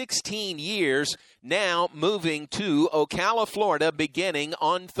last 16 years, now moving to Ocala, Florida, beginning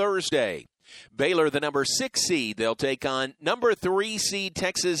on Thursday. Baylor, the #6 seed, they'll take on #3 seed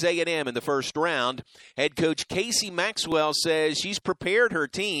Texas A&M in the first round. Head coach Casey Maxwell says she's prepared her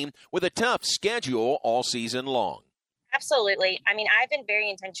team with a tough schedule all season long. Absolutely. I mean, I've been very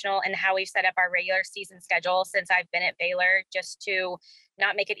intentional in how we've set up our regular season schedule since I've been at Baylor, just to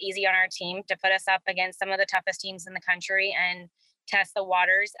not make it easy on our team, to put us up against some of the toughest teams in the country and test the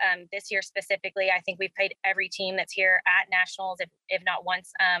waters. This year specifically, I think we've played every team that's here at Nationals, if not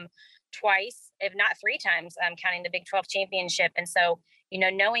once, twice, if not 3 times, counting the Big 12 championship. And so,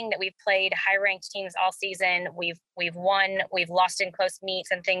 knowing that we've played high-ranked teams all season, we've won, we've lost in close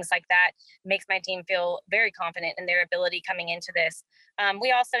meets and things like that, makes my team feel very confident in their ability coming into this.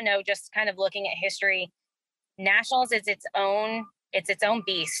 We also know, just kind of looking at history, Nationals is its own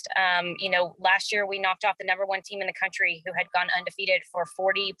beast. Last year we knocked off the #1 team in the country who had gone undefeated for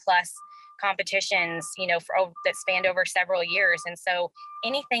 40 plus competitions, that spanned over several years. And so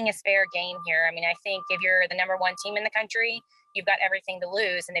anything is fair game here. I mean, I think if you're the #1 team in the country, you've got everything to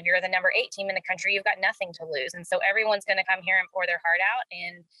lose. And if you're the #8 team in the country, you've got nothing to lose. And so everyone's going to come here and pour their heart out.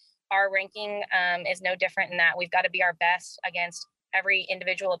 And our ranking is no different in that. We've got to be our best against every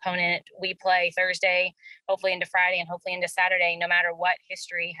individual opponent we play Thursday, hopefully into Friday, and hopefully into Saturday, no matter what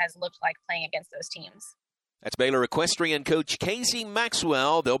history has looked like playing against those teams. That's Baylor Equestrian coach Casey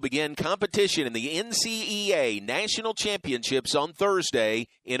Maxwell. They'll begin competition in the NCEA National Championships on Thursday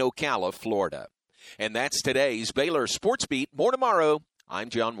in Ocala, Florida. And that's today's Baylor Sports Beat. More tomorrow. I'm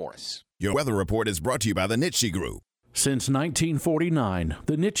John Morris. Your weather report is brought to you by the Nitsche Group. Since 1949,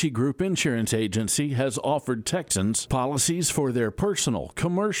 the Nitsche Group Insurance Agency has offered Texans policies for their personal,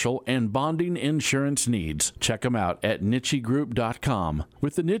 commercial, and bonding insurance needs. Check them out at NitscheGroup.com.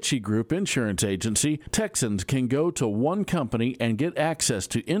 With the Nitsche Group Insurance Agency, Texans can go to one company and get access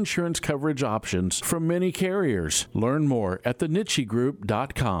to insurance coverage options from many carriers. Learn more at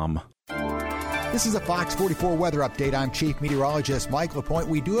thenitschegroup.com. This is a Fox 44 weather update. I'm Chief Meteorologist Mike LaPointe.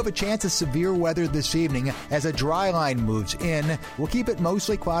 We do have a chance of severe weather this evening as a dry line moves in. We'll keep it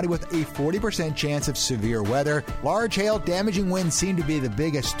mostly cloudy with a 40% chance of severe weather. Large hail, damaging winds seem to be the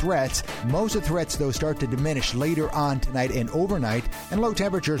biggest threats. Most of the threats, though, start to diminish later on tonight and overnight, and low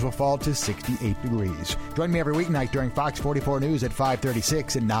temperatures will fall to 68 degrees. Join me every weeknight during Fox 44 News at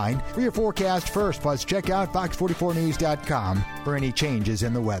 5:36 and 9 for your forecast first. Plus, check out fox44news.com for any changes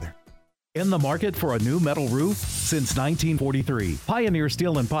in the weather. In the market for a new metal roof? Since 1943, Pioneer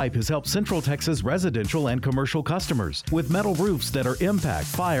Steel and Pipe has helped Central Texas residential and commercial customers with metal roofs that are impact,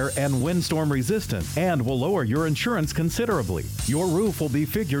 fire, and windstorm resistant and will lower your insurance considerably. Your roof will be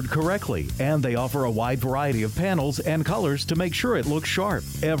figured correctly, and they offer a wide variety of panels and colors to make sure it looks sharp.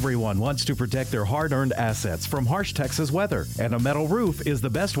 Everyone wants to protect their hard-earned assets from harsh Texas weather, and a metal roof is the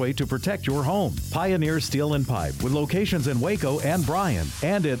best way to protect your home. Pioneer Steel and Pipe, with locations in Waco and Bryan,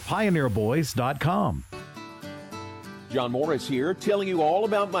 and at pioneerboys.com. John Morris here, telling you all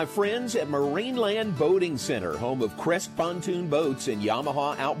about my friends at Marineland Boating Center, home of Crest Pontoon Boats and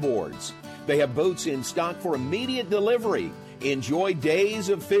Yamaha Outboards. They have boats in stock for immediate delivery. Enjoy days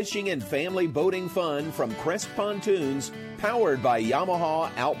of fishing and family boating fun from Crest Pontoons, powered by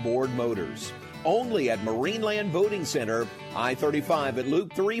Yamaha Outboard Motors. Only at Marineland Boating Center, I-35 at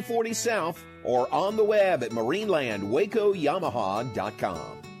Loop 340 South, or on the web at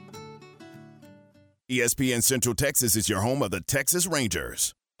marinelandwacoyamaha.com. ESPN Central Texas is your home of the Texas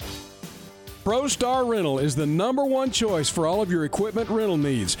Rangers. ProStar Rental is the #1 choice for all of your equipment rental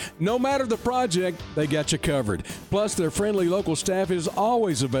needs. No matter the project, they got you covered. Plus, their friendly local staff is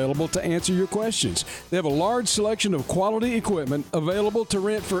always available to answer your questions. They have a large selection of quality equipment available to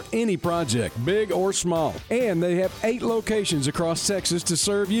rent for any project, big or small. And they have 8 locations across Texas to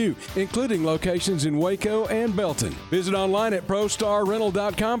serve you, including locations in Waco and Belton. Visit online at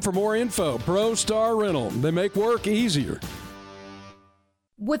ProStarRental.com for more info. ProStar Rental. They make work easier.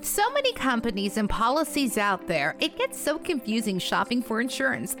 With so many companies and policies out there, it gets so confusing shopping for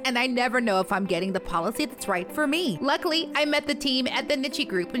insurance, and I never know if I'm getting the policy that's right for me. Luckily, I met the team at the Niche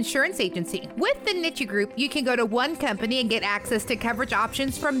Group Insurance Agency. With the Niche Group, you can go to one company and get access to coverage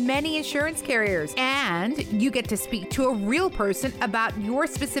options from many insurance carriers, and you get to speak to a real person about your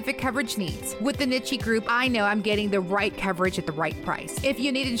specific coverage needs. With the Niche Group, I know I'm getting the right coverage at the right price. If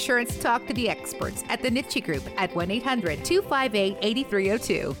you need insurance, talk to the experts at the Niche Group at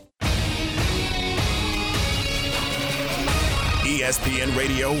 1-800-258-8302. ESPN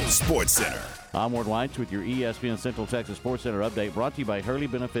Radio Sports Center. I'm Ward Weitz with your ESPN Central Texas Sports Center update, brought to you by Hurley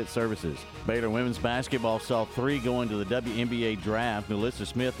Benefit Services. Baylor women's basketball saw 3 go into the WNBA draft. Melissa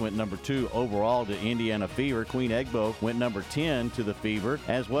Smith went number 2 overall to Indiana Fever. Queen Egbo went number 10 to the Fever,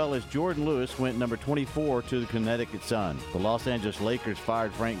 as well as Jordan Lewis went number 24 to the Connecticut Sun. The Los Angeles Lakers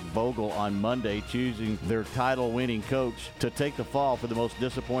fired Frank Vogel on Monday, choosing their title-winning coach to take the fall for the most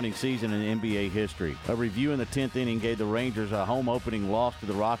disappointing season in NBA history. A review in the 10th inning gave the Rangers a home opening loss to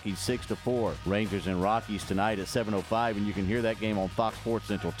the Rockies 6-4. Rangers and Rockies tonight at 7:05, and you can hear that game on Fox Sports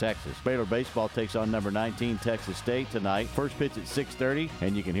Central Texas. Baylor baseball takes on number 19 Texas State tonight. First pitch at 6:30,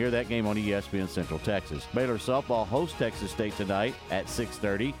 and you can hear that game on ESPN Central Texas. Baylor softball hosts Texas State tonight at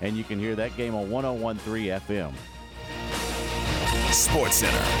 6:30, and you can hear that game on 101.3 FM. Sports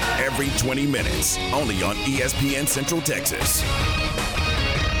Center, every 20 minutes, only on ESPN Central Texas.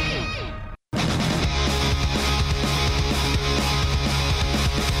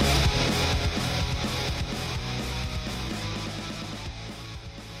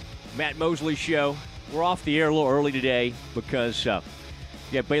 Matt Mosley Show. We're off the air a little early today because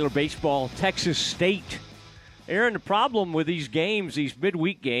Baylor baseball, Texas State. Aaron, the problem with these games, these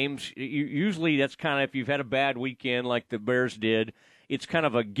midweek games, usually that's kind of, if you've had a bad weekend like the Bears did, it's kind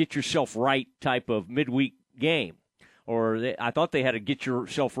of a get yourself right type of midweek game. I thought they had a get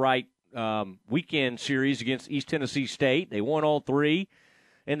yourself right weekend series against East Tennessee State. They won all 3,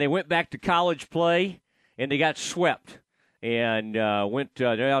 and they went back to college play, and they got swept. And went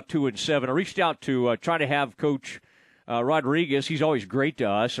now 2-7. I reached out to try to have Coach Rodriguez. He's always great to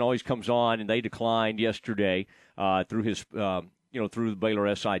us and always comes on. And they declined yesterday through his through the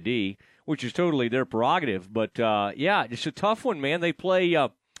Baylor SID, which is totally their prerogative. But it's a tough one, man. They play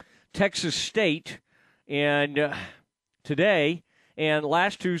Texas State and today, and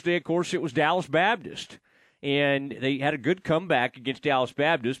last Tuesday, of course, it was Dallas Baptist, and they had a good comeback against Dallas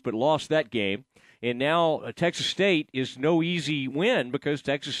Baptist, but lost that game. And now Texas State is no easy win because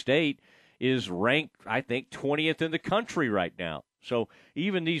Texas State is ranked, I think, 20th in the country right now. So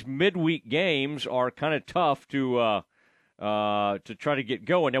even these midweek games are kind of tough to try to get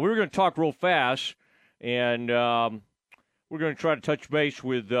going. Now, we were going to talk real fast, and we're going to try to touch base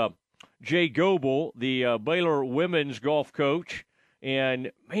with Jay Goebel, the Baylor women's golf coach.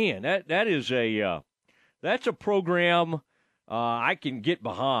 And, man, that's a program I can get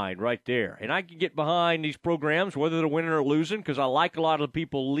behind right there. And I can get behind these programs, whether they're winning or losing, because I like a lot of the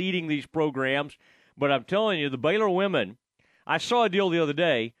people leading these programs. But I'm telling you, the Baylor women, I saw a deal the other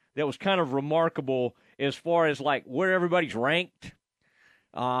day that was kind of remarkable as far as, like, where everybody's ranked.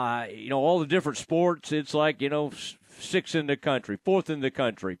 All the different sports, it's like, sixth in the country, fourth in the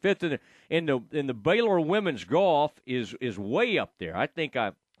country, fifth in the Baylor women's golf is way up there. I think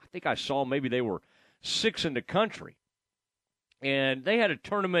I saw maybe they were sixth in the country, and they had a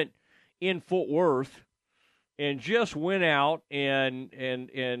tournament in Fort Worth, and just went out and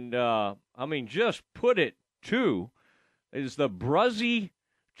just put it to is the Bruzzy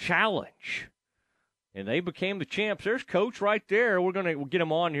Challenge. And they became the champs. There's Coach right there. We'll get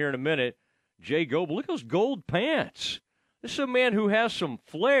him on here in a minute. Jay Goebel. Look at those gold pants. This is a man who has some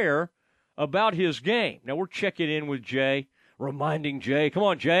flair about his game. Now we're checking in with Jay, reminding Jay, come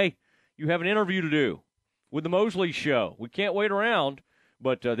on, Jay, you have an interview to do with the Mosley Show. We can't wait around.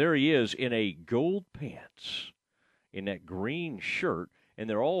 But there he is in a gold pants, in that green shirt, and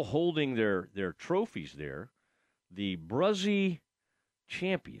they're all holding their trophies there. The Bruzzy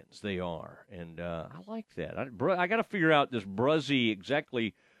champions they are, and I like that. I got to figure out this Bruzzy,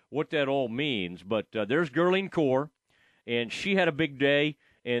 exactly what that all means. But there's Gerline Kaur, and she had a big day.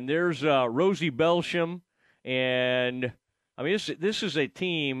 And there's Rosie Belsham, and I mean this is a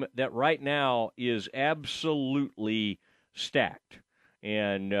team that right now is absolutely stacked.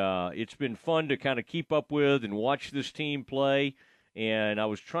 And it's been fun to kind of keep up with and watch this team play. And I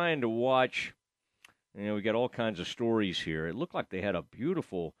was trying to watch. We got all kinds of stories here. It looked like they had a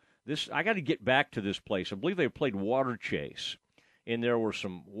beautiful – I got to get back to this place. I believe they played Water Chase, and there were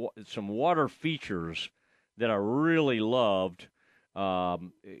some water features that I really loved,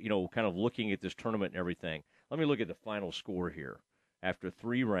 kind of looking at this tournament and everything. Let me look at the final score here. After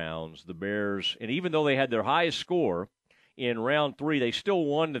 3 rounds, the Bears – and even though they had their highest score in round 3, they still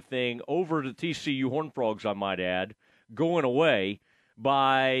won the thing over the TCU Horned Frogs, I might add, going away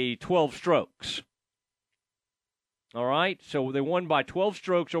by 12 strokes. All right, so they won by 12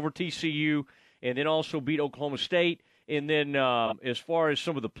 strokes over TCU, and then also beat Oklahoma State. And then as far as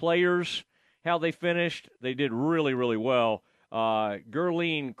some of the players, how they finished, they did really, really well.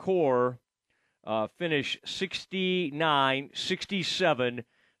 Gerline Kaur finished 69, 67,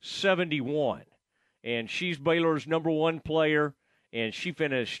 71. And she's Baylor's number 1 player, and she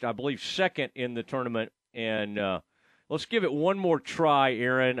finished, I believe, second in the tournament. And let's give it one more try,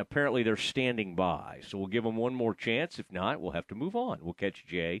 Aaron. Apparently they're standing by, so we'll give them one more chance. If not, we'll have to move on. We'll catch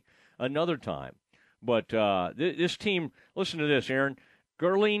Jay another time. But this team, listen to this, Aaron.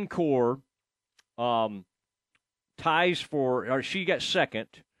 Gerline Kaur she got second.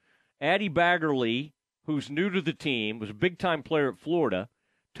 Addie Baggerly, who's new to the team, was a big-time player at Florida,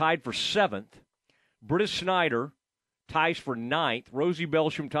 tied for 7th. Britta Snyder ties for 9th. Rosie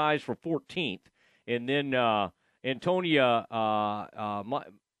Belsham ties for 14th. And then Antonia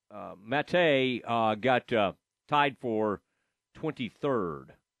Mate got tied for 23rd.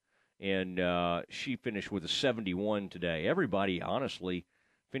 And she finished with a 71 today. Everybody, honestly,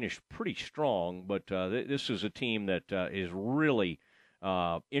 finished pretty strong. But this is a team that is really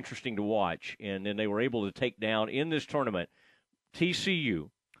interesting to watch. And then they were able to take down in this tournament TCU,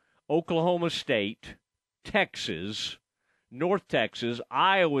 Oklahoma State, Texas, North Texas,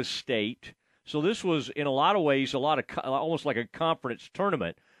 Iowa State. So this was, in a lot of ways, almost like a conference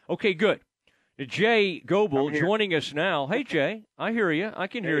tournament. Okay, good. Jay Goebel joining us now. Hey, Jay, I hear you. I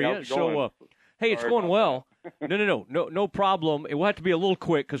can hear you. So, hey, it's going well. No problem. It will have to be a little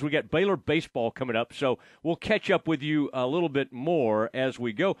quick because we got Baylor baseball coming up. So we'll catch up with you a little bit more as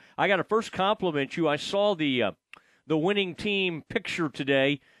we go. I got to first compliment you. I saw the winning team picture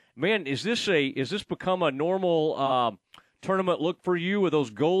today. Man, is this become a normal tournament look for you with those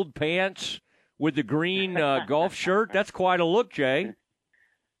gold pants with the green golf shirt? That's quite a look, Jay.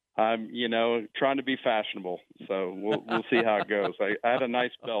 I'm, trying to be fashionable, so we'll see how it goes. I had a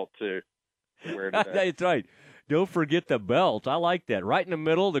nice belt too to wear today. That's right. Don't forget the belt. I like that. Right in the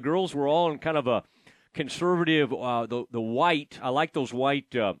middle. The girls were all in kind of a conservative, the white. I like those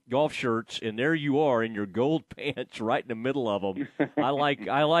white golf shirts, and there you are in your gold pants, right in the middle of them. I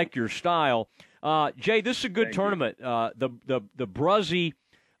like your style, Jay. This is a good tournament. The Bruzzy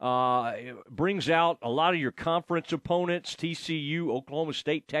brings out a lot of your conference opponents: TCU, Oklahoma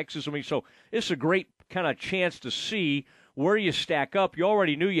State, Texas. I mean, so it's a great kind of chance to see where you stack up. You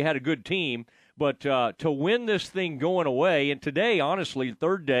already knew you had a good team, but to win this thing going away, and today, honestly,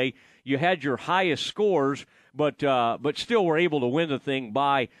 third day, you had your highest scores, but still were able to win the thing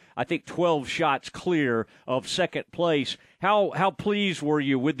by, I think, 12 shots clear of second place. How pleased were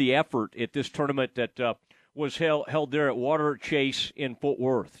you with the effort at this tournament that was held there at Water Chase in Fort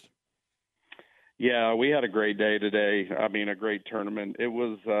Worth? Yeah, we had a great day today. I mean, a great tournament. It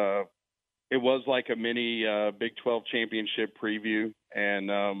was like a mini Big 12 championship preview,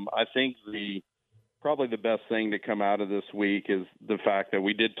 and I think the probably the best thing to come out of this week is the fact that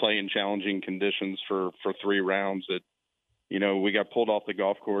we did play in challenging conditions for 3 rounds. That, we got pulled off the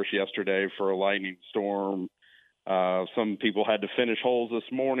golf course yesterday for a lightning storm. Some people had to finish holes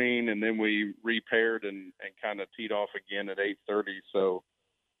this morning, and then we repaired and kind of teed off again at 8:30. So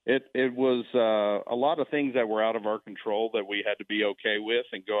it was a lot of things that were out of our control that we had to be okay with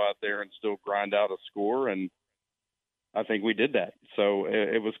and go out there and still grind out a score. And I think we did that. So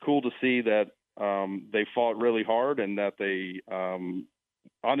it was cool to see that they fought really hard and that they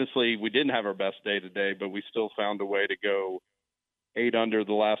honestly, we didn't have our best day today, but we still found a way to go 8 under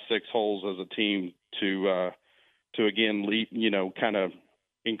the last 6 holes as a team to again lead, kind of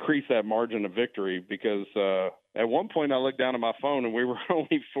increase that margin of victory, because at one point I looked down at my phone and we were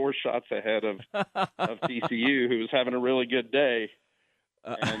only 4 shots ahead of TCU, who was having a really good day.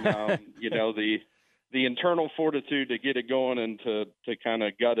 And, the internal fortitude to get it going and to kind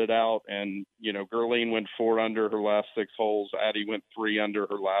of gut it out. And, Gurleen went 4 under her last 6 holes. Addie went 3 under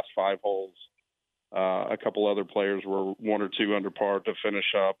her last 5 holes. A couple other players were 1 or 2 under par to finish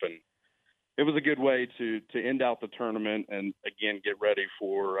up. And it was a good way to end out the tournament and, again, get ready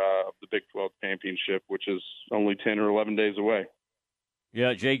for the Big 12 championship, which is only 10 or 11 days away.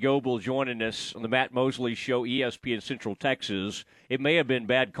 Yeah, Jay Goebel joining us on the Matt Mosley Show, ESPN Central Texas. It may have been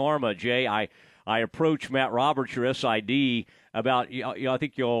bad karma, Jay. I approached Matt Roberts, your SID, about, I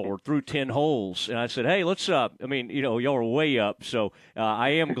think y'all were through 10 holes. And I said, hey, let's y'all are way up. So I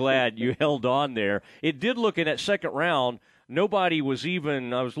am glad you held on there. It did look in that second round, nobody was even,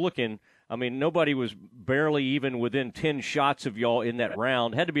 nobody was barely even within 10 shots of y'all in that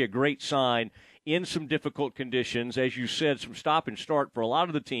round. Had to be a great sign in some difficult conditions. As you said, some stop and start for a lot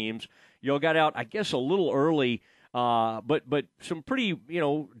of the teams. Y'all got out, I guess, a little early, but some pretty,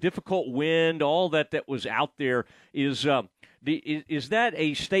 difficult wind, all that was out there. Is that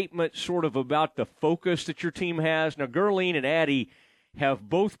a statement sort of about the focus that your team has? Now, Gurleen and Addie have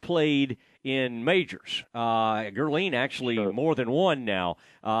both played in majors. Gurleen actually more than one now.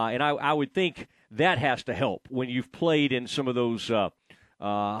 And I would think that has to help when you've played in some of those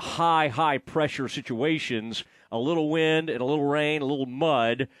high pressure situations. A little wind and a little rain, a little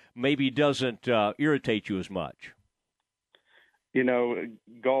mud maybe doesn't irritate you as much.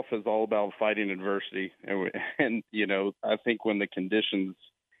 Golf is all about fighting adversity. And I think when the conditions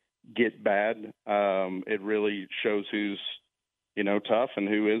get bad, it really shows who's, tough and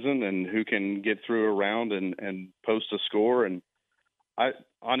who isn't, and who can get through a round and post a score. And I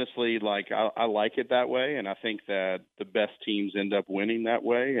honestly, I like it that way. And I think that the best teams end up winning that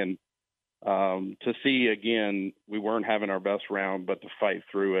way. And to see, again, we weren't having our best round, but to fight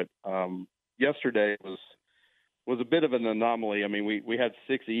through it. Yesterday was a bit of an anomaly. I mean, we had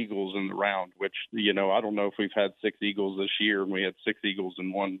 6 eagles in the round, which, I don't know if we've had 6 eagles this year, and we had 6 eagles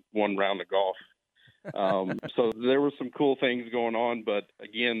in one round of golf. So there were some cool things going on, but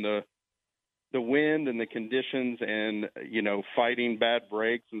again, the wind and the conditions and, fighting bad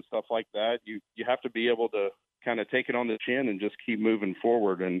breaks and stuff like that, you have to be able to kind of take it on the chin and just keep moving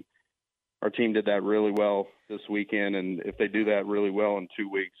forward. And our team did that really well this weekend. And if they do that really well in 2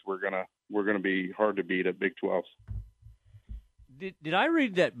 weeks, we're going to be hard to beat at Big 12. Did I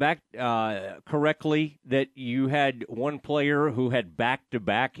read that back correctly, that you had one player who had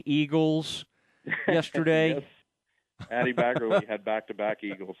back-to-back eagles yesterday? Yes. Addie Baggerly had back-to-back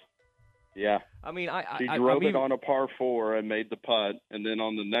eagles. Yeah. I mean, she drove it on a par 4 and made the putt, and then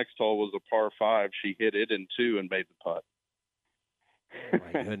on the next hole was a par 5. She hit it in 2 and made the putt. Oh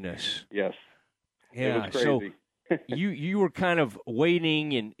my goodness. Yes. Yeah. It was crazy. So you were kind of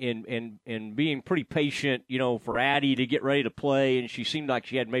waiting and being pretty patient, for Addie to get ready to play, and she seemed like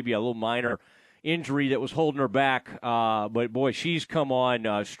she had maybe a little minor injury that was holding her back. But boy, she's come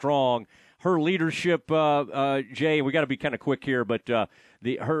on strong. Her leadership, Jay, we got to be kind of quick here, but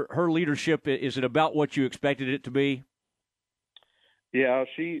her leadership, is it about what you expected it to be? Yeah,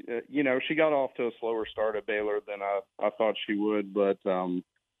 she got off to a slower start at Baylor than I thought she would, but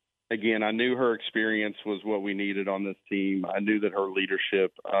again, I knew her experience was what we needed on this team. I knew that her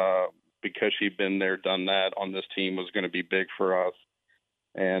leadership, because she'd been there, done that on this team, was going to be big for us.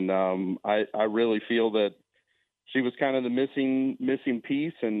 And I really feel that she was kind of the missing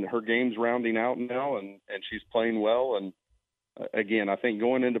piece, and her game's rounding out now, and she's playing well. And again, I think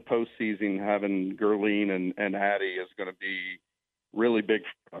going into postseason, having Gurleen and Addie is going to be really big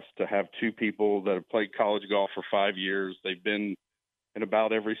for us, to have 2 people that have played college golf for 5 years. They've been in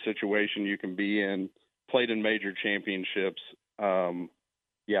about every situation you can be in, played in major championships. To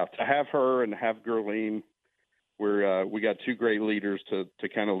have her and have Gurleen, we got 2 great leaders to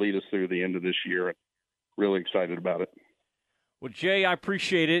kind of lead us through the end of this year. Really excited about it. Well, Jay, I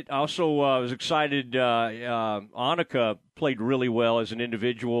appreciate it. I also was excited. Annika played really well as an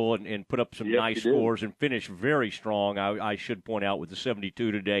individual and put up some nice scores and finished very strong. I should point out with the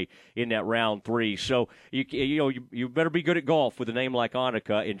 72 today in that round 3. So you better be good at golf with a name like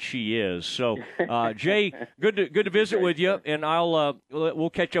Annika, and she is. So Jay, good to visit with you, and we'll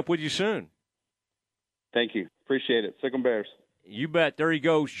catch up with you soon. Thank you. Appreciate it. Sick 'em Bears. You bet. There he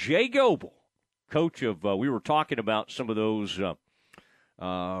goes, Jay Goebel, coach of. We were talking about some of those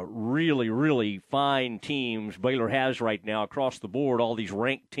really, really fine teams Baylor has right now across the board. All these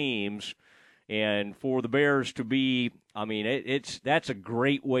ranked teams, and for the Bears to be, I mean, that's a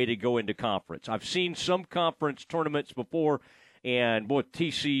great way to go into conference. I've seen some conference tournaments before. And, boy,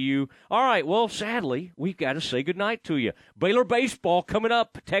 TCU. All right, well, sadly, we've got to say goodnight to you. Baylor baseball coming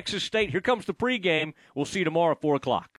up, Texas State. Here comes the pregame. We'll see you tomorrow at 4 o'clock.